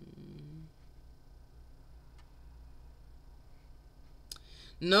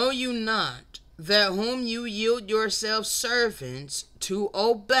 Know you not that whom you yield yourselves servants to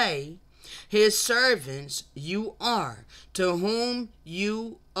obey, his servants you are, to whom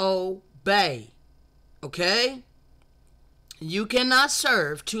you obey. Okay? You cannot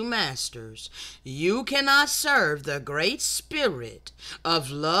serve two masters. You cannot serve the great spirit of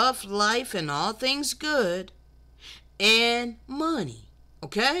love, life, and all things good and money.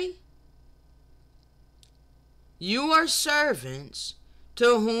 Okay? You are servants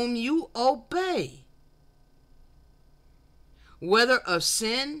to whom you obey, whether of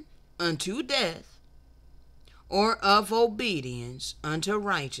sin unto death or of obedience unto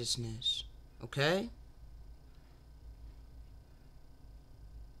righteousness. Okay?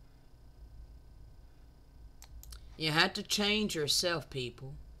 You have to change yourself,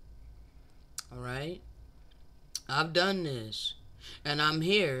 people. Alright? I've done this. And I'm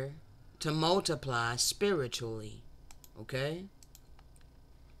here to multiply spiritually. Okay?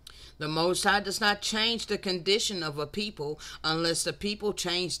 The Most High does not change the condition of a people unless the people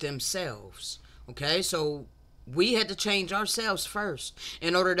change themselves. Okay? So we had to change ourselves first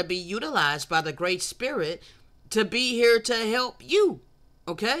in order to be utilized by the Great Spirit to be here to help you.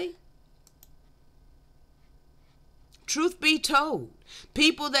 Okay? Truth be told,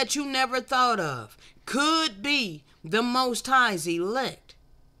 people that you never thought of could be the Most High's elect.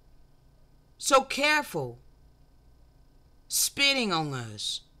 So careful spitting on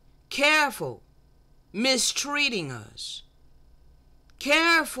us. Careful mistreating us.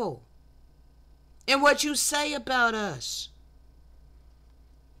 Careful in what you say about us.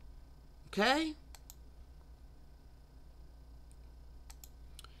 Okay?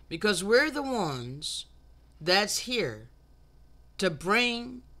 Because we're the ones that's here to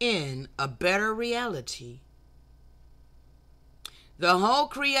bring in a better reality. The whole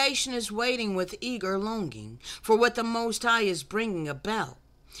creation is waiting with eager longing for what the Most High is bringing about.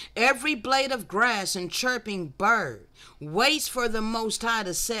 Every blade of grass and chirping bird waits for the Most High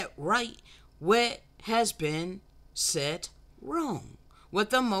to set right what has been set wrong, what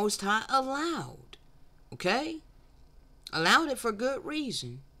the Most High allowed. Okay? Allowed it for good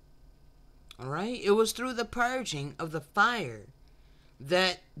reason. Alright? It was through the purging of the fire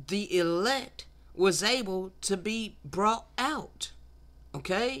that the elect was able to be brought out.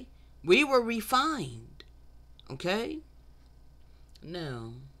 Okay? We were refined. Okay?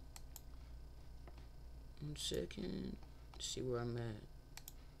 Now, 1 second. Let's see where I'm at.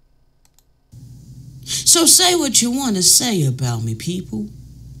 So say what you want to say about me, people.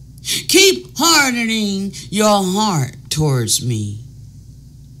 Keep hardening your heart towards me,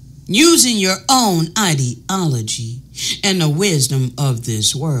 using your own ideology and the wisdom of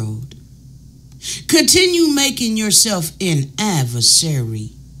this world. Continue making yourself an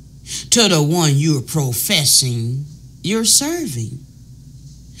adversary to the one you're professing you're serving.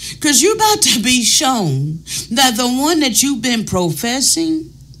 Because you're about to be shown that the one that you've been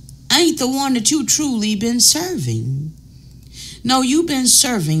professing ain't the one that you truly been serving. No, you've been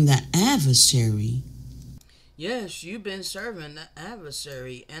serving the adversary. Yes, you've been serving the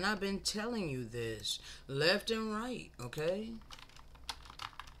adversary, and I've been telling you this left and right, okay?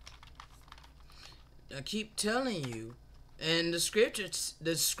 I keep telling you, And the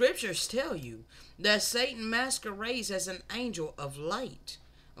scriptures tell you that Satan masquerades as an angel of light.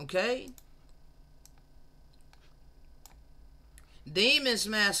 Okay? Demons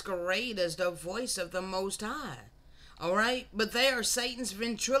masquerade as the voice of the Most High. Alright? But they are Satan's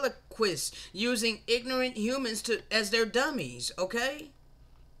ventriloquists, using ignorant humans as their dummies. Okay?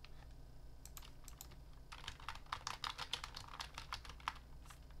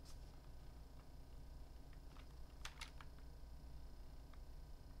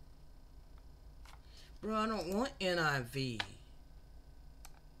 Bro, I don't want NIV.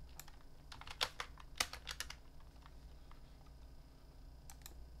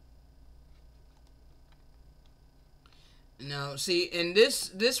 Now, see, in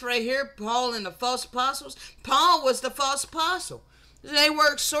this right here, Paul and the false apostles, Paul was the false apostle. They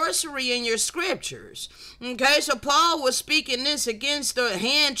work sorcery in your scriptures. Okay, so Paul was speaking this against the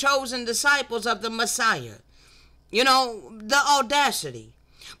hand-chosen disciples of the Messiah. You know, the audacity.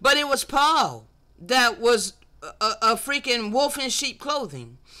 But it was Paul that was a freaking wolf in sheep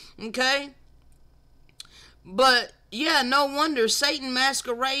clothing. Okay? But, yeah, no wonder Satan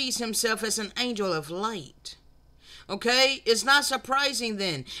masquerades himself as an angel of light. Okay? It's not surprising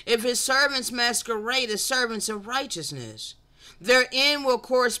then if his servants masquerade as servants of righteousness. Their end will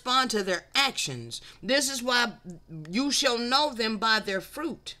correspond to their actions. This is why you shall know them by their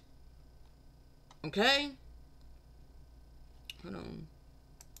fruit. Okay? Hold on.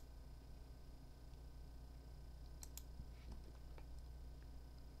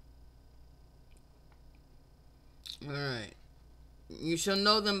 All right. You shall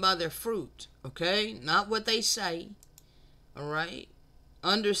know them by their fruit. Okay? Not what they say. All right?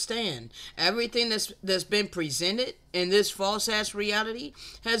 Understand, everything that's been presented in this false-ass reality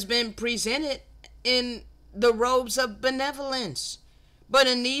has been presented in the robes of benevolence. But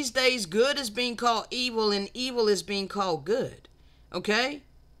in these days, good is being called evil and evil is being called good. Okay?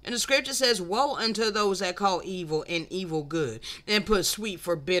 And the scripture says, woe unto those that call evil and evil good, and put sweet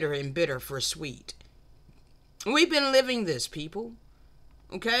for bitter and bitter for sweet. We've been living this, people.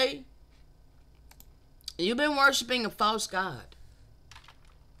 Okay? You've been worshiping a false god.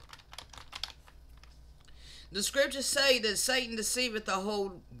 The scriptures say that Satan deceiveth the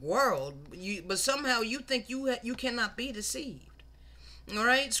whole world, but somehow you think you cannot be deceived. All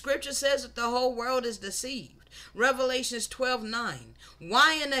right? Scripture says that the whole world is deceived. Revelations 12:9.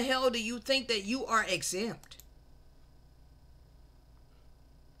 Why in the hell do you think that you are exempt?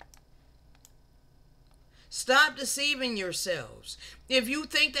 Stop deceiving yourselves. If you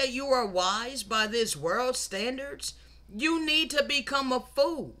think that you are wise by this world's standards, you need to become a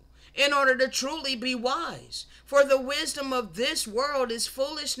fool in order to truly be wise. For the wisdom of this world is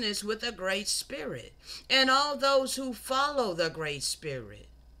foolishness with a great spirit. And all those who follow the great spirit.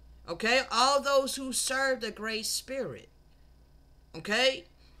 Okay? All those who serve the great spirit. Okay?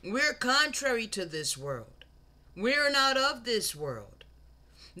 We're contrary to this world. We're not of this world.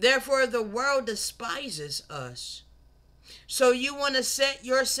 Therefore, the world despises us. So you want to set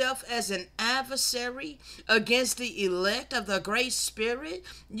yourself as an adversary against the elect of the great spirit?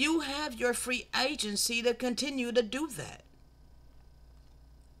 You have your free agency to continue to do that.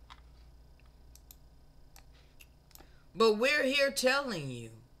 But we're here telling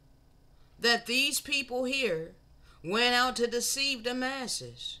you that these people here went out to deceive the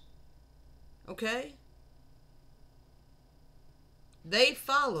masses. Okay? They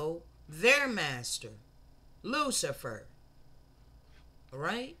follow their master, Lucifer. All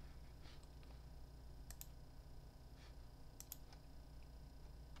right?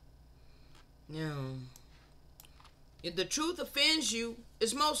 Now, if the truth offends you,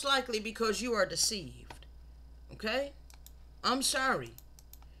 it's most likely because you are deceived. Okay? I'm sorry.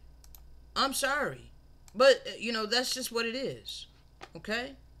 I'm sorry. But, that's just what it is.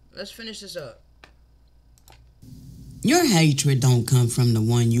 Okay? Let's finish this up. Your hatred don't come from the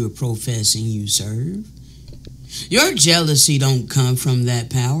one you are professing you serve. Your jealousy don't come from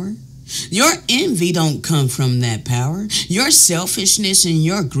that power. Your envy don't come from that power. Your selfishness and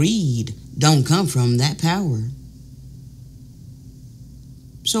your greed don't come from that power.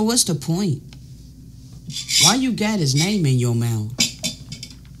 So what's the point? Why you got his name in your mouth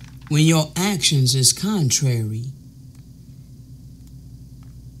when your actions is contrary?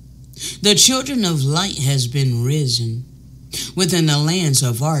 The children of light has been risen within the lands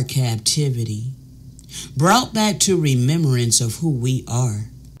of our captivity, brought back to remembrance of who we are.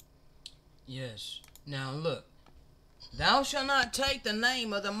 Yes. Now look, thou shalt not take the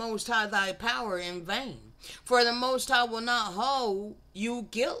name of the Most High thy power in vain, for the Most High will not hold you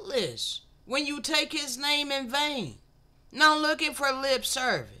guiltless when you take his name in vain. Not looking for lip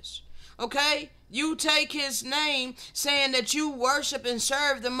service. Okay? You take his name saying that you worship and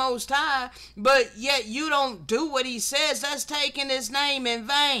serve the Most High, but yet you don't do what he says. That's taking his name in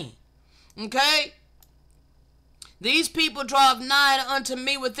vain. Okay? These people draweth nigh unto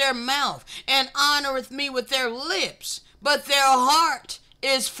me with their mouth, and honoreth me with their lips, but their heart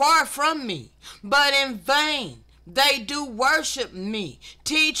is far from me. But in vain they do worship me,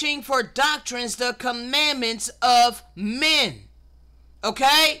 teaching for doctrines the commandments of men.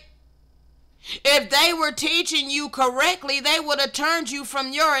 Okay? If they were teaching you correctly, they would have turned you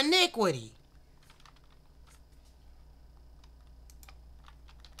from your iniquity.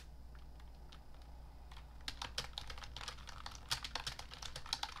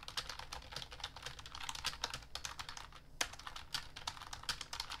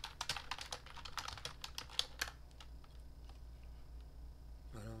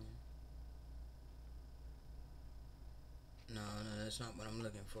 Hold on. No, that's not what I'm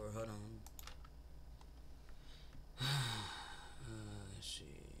looking for. Hold on. Let's see.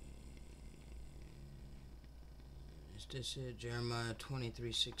 Is this it? Jeremiah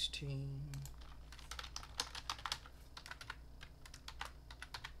 23:16.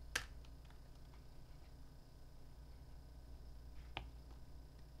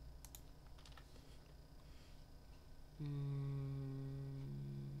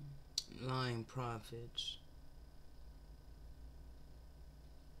 Lying prophets.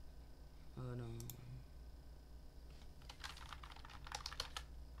 Hold on.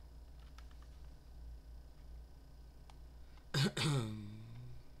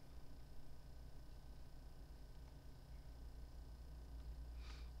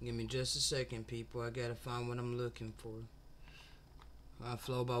 Give me just a second, people. I gotta find what I'm looking for. I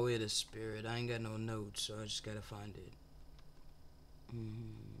flow by way of the Spirit. I ain't got no notes, so I just gotta find it.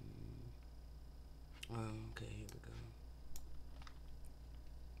 Oh, okay, here we go.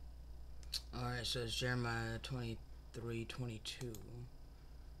 Alright, so it's Jeremiah 23:22.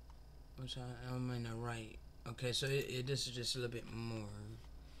 Which I'm in the right. Okay, so this is just a little bit more.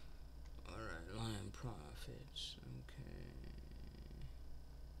 Alright, lying prophets. Okay.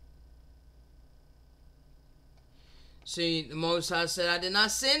 See, the Most High said, I did not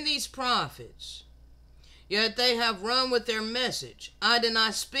send these prophets, yet they have run with their message. I did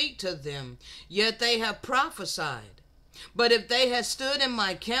not speak to them, yet they have prophesied. But if they had stood in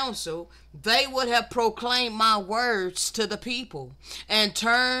my counsel, they would have proclaimed my words to the people and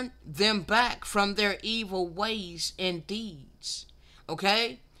turned them back from their evil ways and deeds.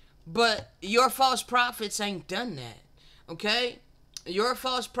 Okay? But your false prophets ain't done that. Okay? Your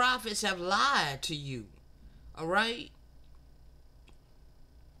false prophets have lied to you. All right?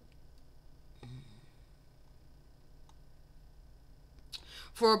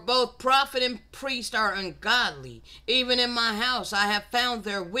 For both prophet and priest are ungodly. Even in my house I have found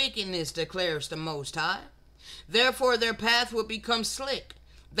their wickedness, declares the Most High. Therefore their path will become slick.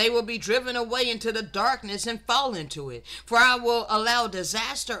 They will be driven away into the darkness and fall into it. For I will allow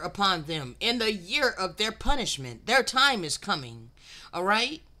disaster upon them in the year of their punishment. Their time is coming. All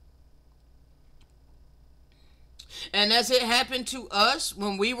right? And as it happened to us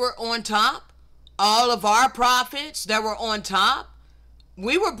when we were on top, all of our prophets that were on top,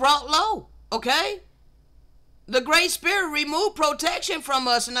 we were brought low, okay? The Great Spirit removed protection from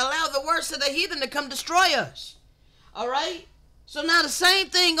us and allowed the worst of the heathen to come destroy us. All right? So now the same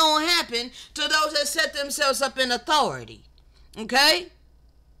thing gonna happen to those that set themselves up in authority. Okay?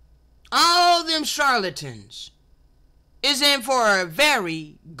 All them charlatans is in for a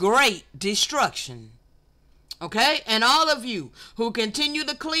very great destruction. Okay? And all of you who continue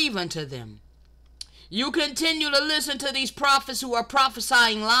to cleave unto them, you continue to listen to these prophets who are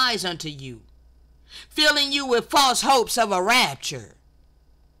prophesying lies unto you, filling you with false hopes of a rapture.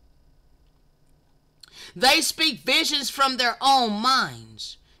 They speak visions from their own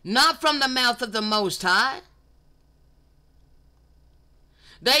minds, not from the mouth of the Most High.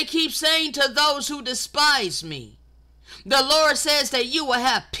 They keep saying to those who despise me, the Lord says that you will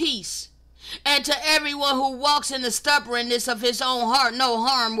have peace. And to everyone who walks in the stubbornness of his own heart, no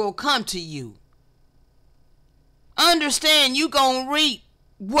harm will come to you. Understand, you gonna reap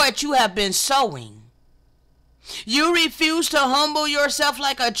what you have been sowing. You refuse to humble yourself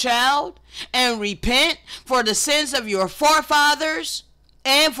like a child and repent for the sins of your forefathers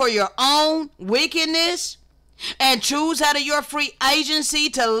and for your own wickedness, and choose out of your free agency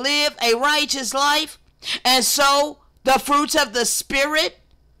to live a righteous life and sow the fruits of the Spirit,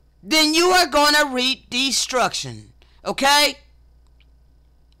 then you are going to reap destruction. Okay?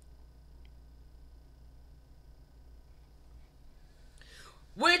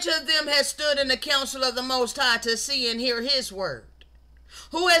 Which of them has stood in the counsel of the Most High to see and hear his word?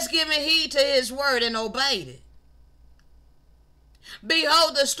 Who has given heed to his word and obeyed it?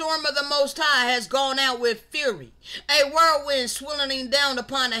 Behold, the storm of the Most High has gone out with fury, a whirlwind swirling down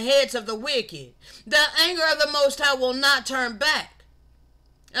upon the heads of the wicked. The anger of the Most High will not turn back.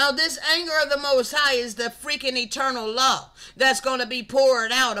 Now, this anger of the Most High is the freaking eternal law that's going to be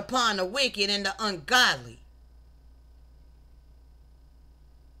poured out upon the wicked and the ungodly.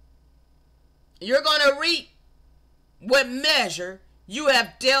 You're going to reap what measure you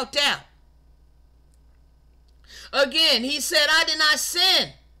have dealt out. Again, he said, I did not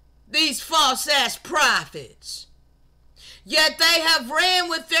send these false ass prophets, yet they have ran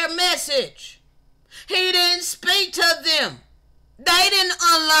with their message. He didn't speak to them. They didn't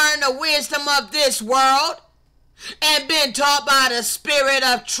unlearn the wisdom of this world and been taught by the Spirit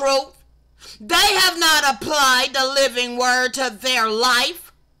of truth. They have not applied the living word to their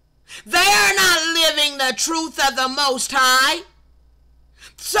life. They are not living the truth of the Most High.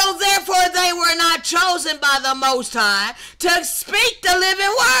 So therefore they were not chosen by the Most High to speak the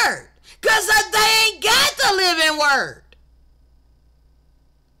living word, because they ain't got the living word.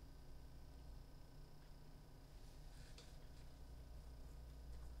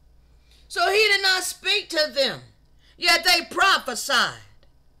 So he did not speak to them, yet they prophesied.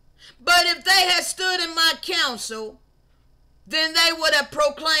 But if they had stood in my counsel, then they would have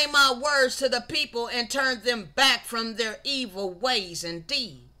proclaimed my words to the people and turned them back from their evil ways and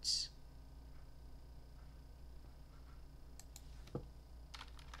deeds.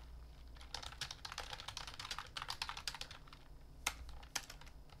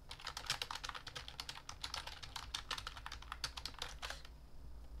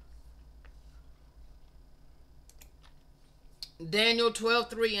 Daniel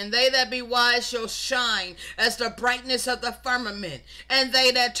 12:3, and they that be wise shall shine as the brightness of the firmament, and they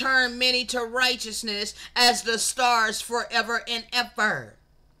that turn many to righteousness as the stars forever and ever.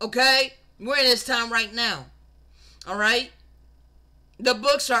 Okay? We're in this time right now. All right? The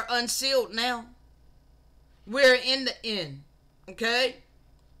books are unsealed now. We're in the end. Okay?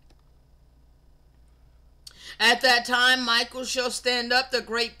 At that time Michael shall stand up, the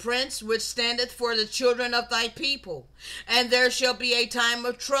great prince, which standeth for the children of thy people. And there shall be a time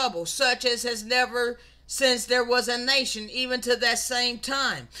of trouble, such as has never since there was a nation, even to that same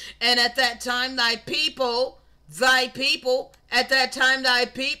time. And at that time at that time thy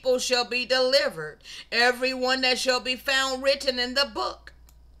people shall be delivered, every one that shall be found written in the book.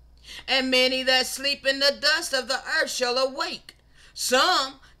 And many that sleep in the dust of the earth shall awake,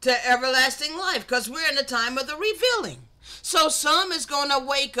 some to everlasting life, because we're in the time of the revealing. So some is going to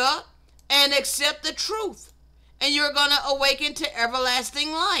wake up and accept the truth, and you're going to awaken to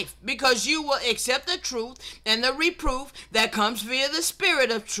everlasting life, because you will accept the truth and the reproof that comes via the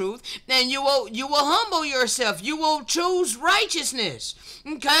Spirit of truth, and you will humble yourself. You will choose righteousness.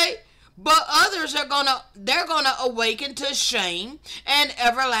 Okay? But others they're gonna awaken to shame and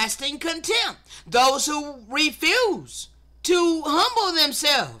everlasting contempt. Those who refuse to humble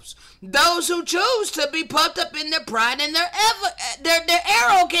themselves, those who choose to be puffed up in their pride and their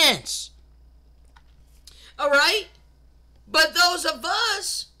arrogance. All right? But those of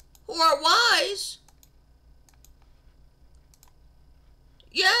us who are wise,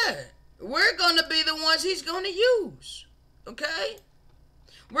 yeah, we're going to be the ones he's going to use. Okay?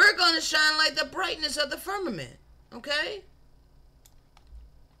 We're going to shine like the brightness of the firmament. Okay?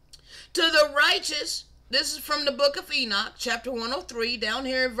 To the righteous, this is from the book of Enoch, chapter 103, down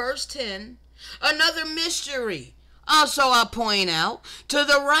here in verse 10. Another mystery. Also I point out, to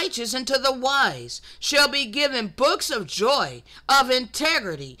the righteous and to the wise shall be given books of joy, of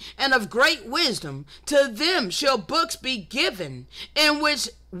integrity, and of great wisdom. To them shall books be given, in which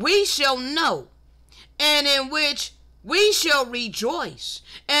we shall know, and in which we shall rejoice,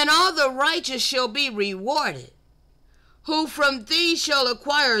 and all the righteous shall be rewarded, who from these shall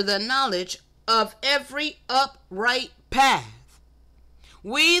acquire the knowledge of every upright path.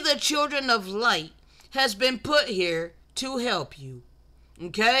 We, the children of light, has been put here to help you.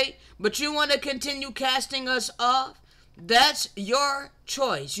 Okay? But you want to continue casting us off? That's your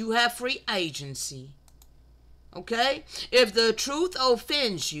choice. You have free agency. Okay? If the truth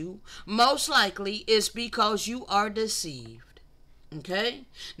offends you, most likely it's because you are deceived. Okay?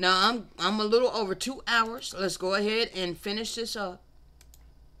 Now, I'm a little over 2 hours. Let's go ahead and finish this up.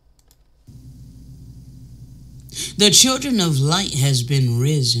 The children of light has been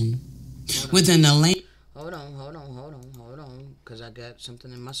risen within the land. Hold on, because I got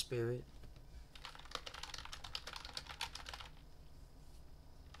something in my spirit.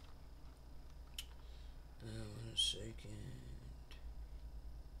 One second.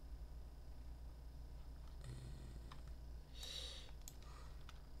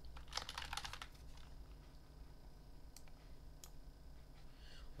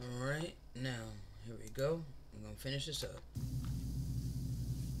 go. I'm going to finish this up.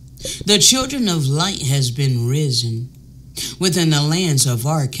 The children of light has been risen within the lands of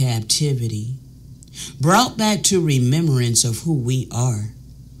our captivity, brought back to remembrance of who we are.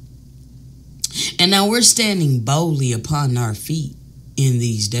 And now we're standing boldly upon our feet in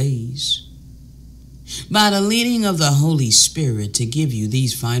these days by the leading of the Holy Spirit to give you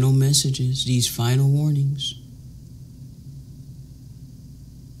these final messages, these final warnings.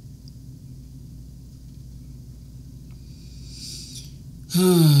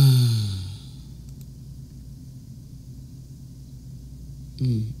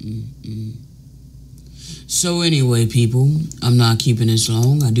 So anyway, people, I'm not keeping this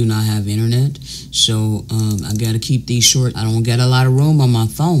long. I do not have internet, so I gotta keep these short. I don't get a lot of room on my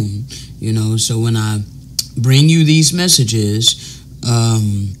phone, you know, so when I bring you these messages,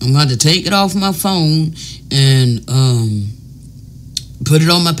 I'm going to take it off my phone and put it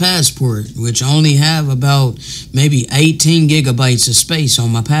on my passport, which I only have about maybe 18 gigabytes of space on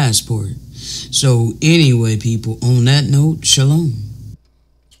my passport. So anyway, people, on that note, shalom.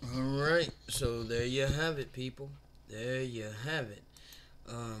 All right, so there you have it, people. There you have it.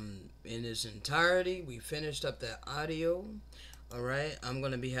 In its entirety, we finished up that audio. All right, I'm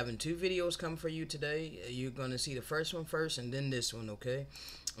going to be having 2 videos come for you today. You're going to see the first one first and then this one, okay?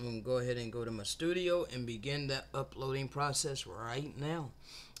 I'm going to go ahead and go to my studio and begin that uploading process right now.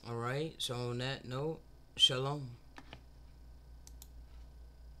 All right, so on that note, shalom.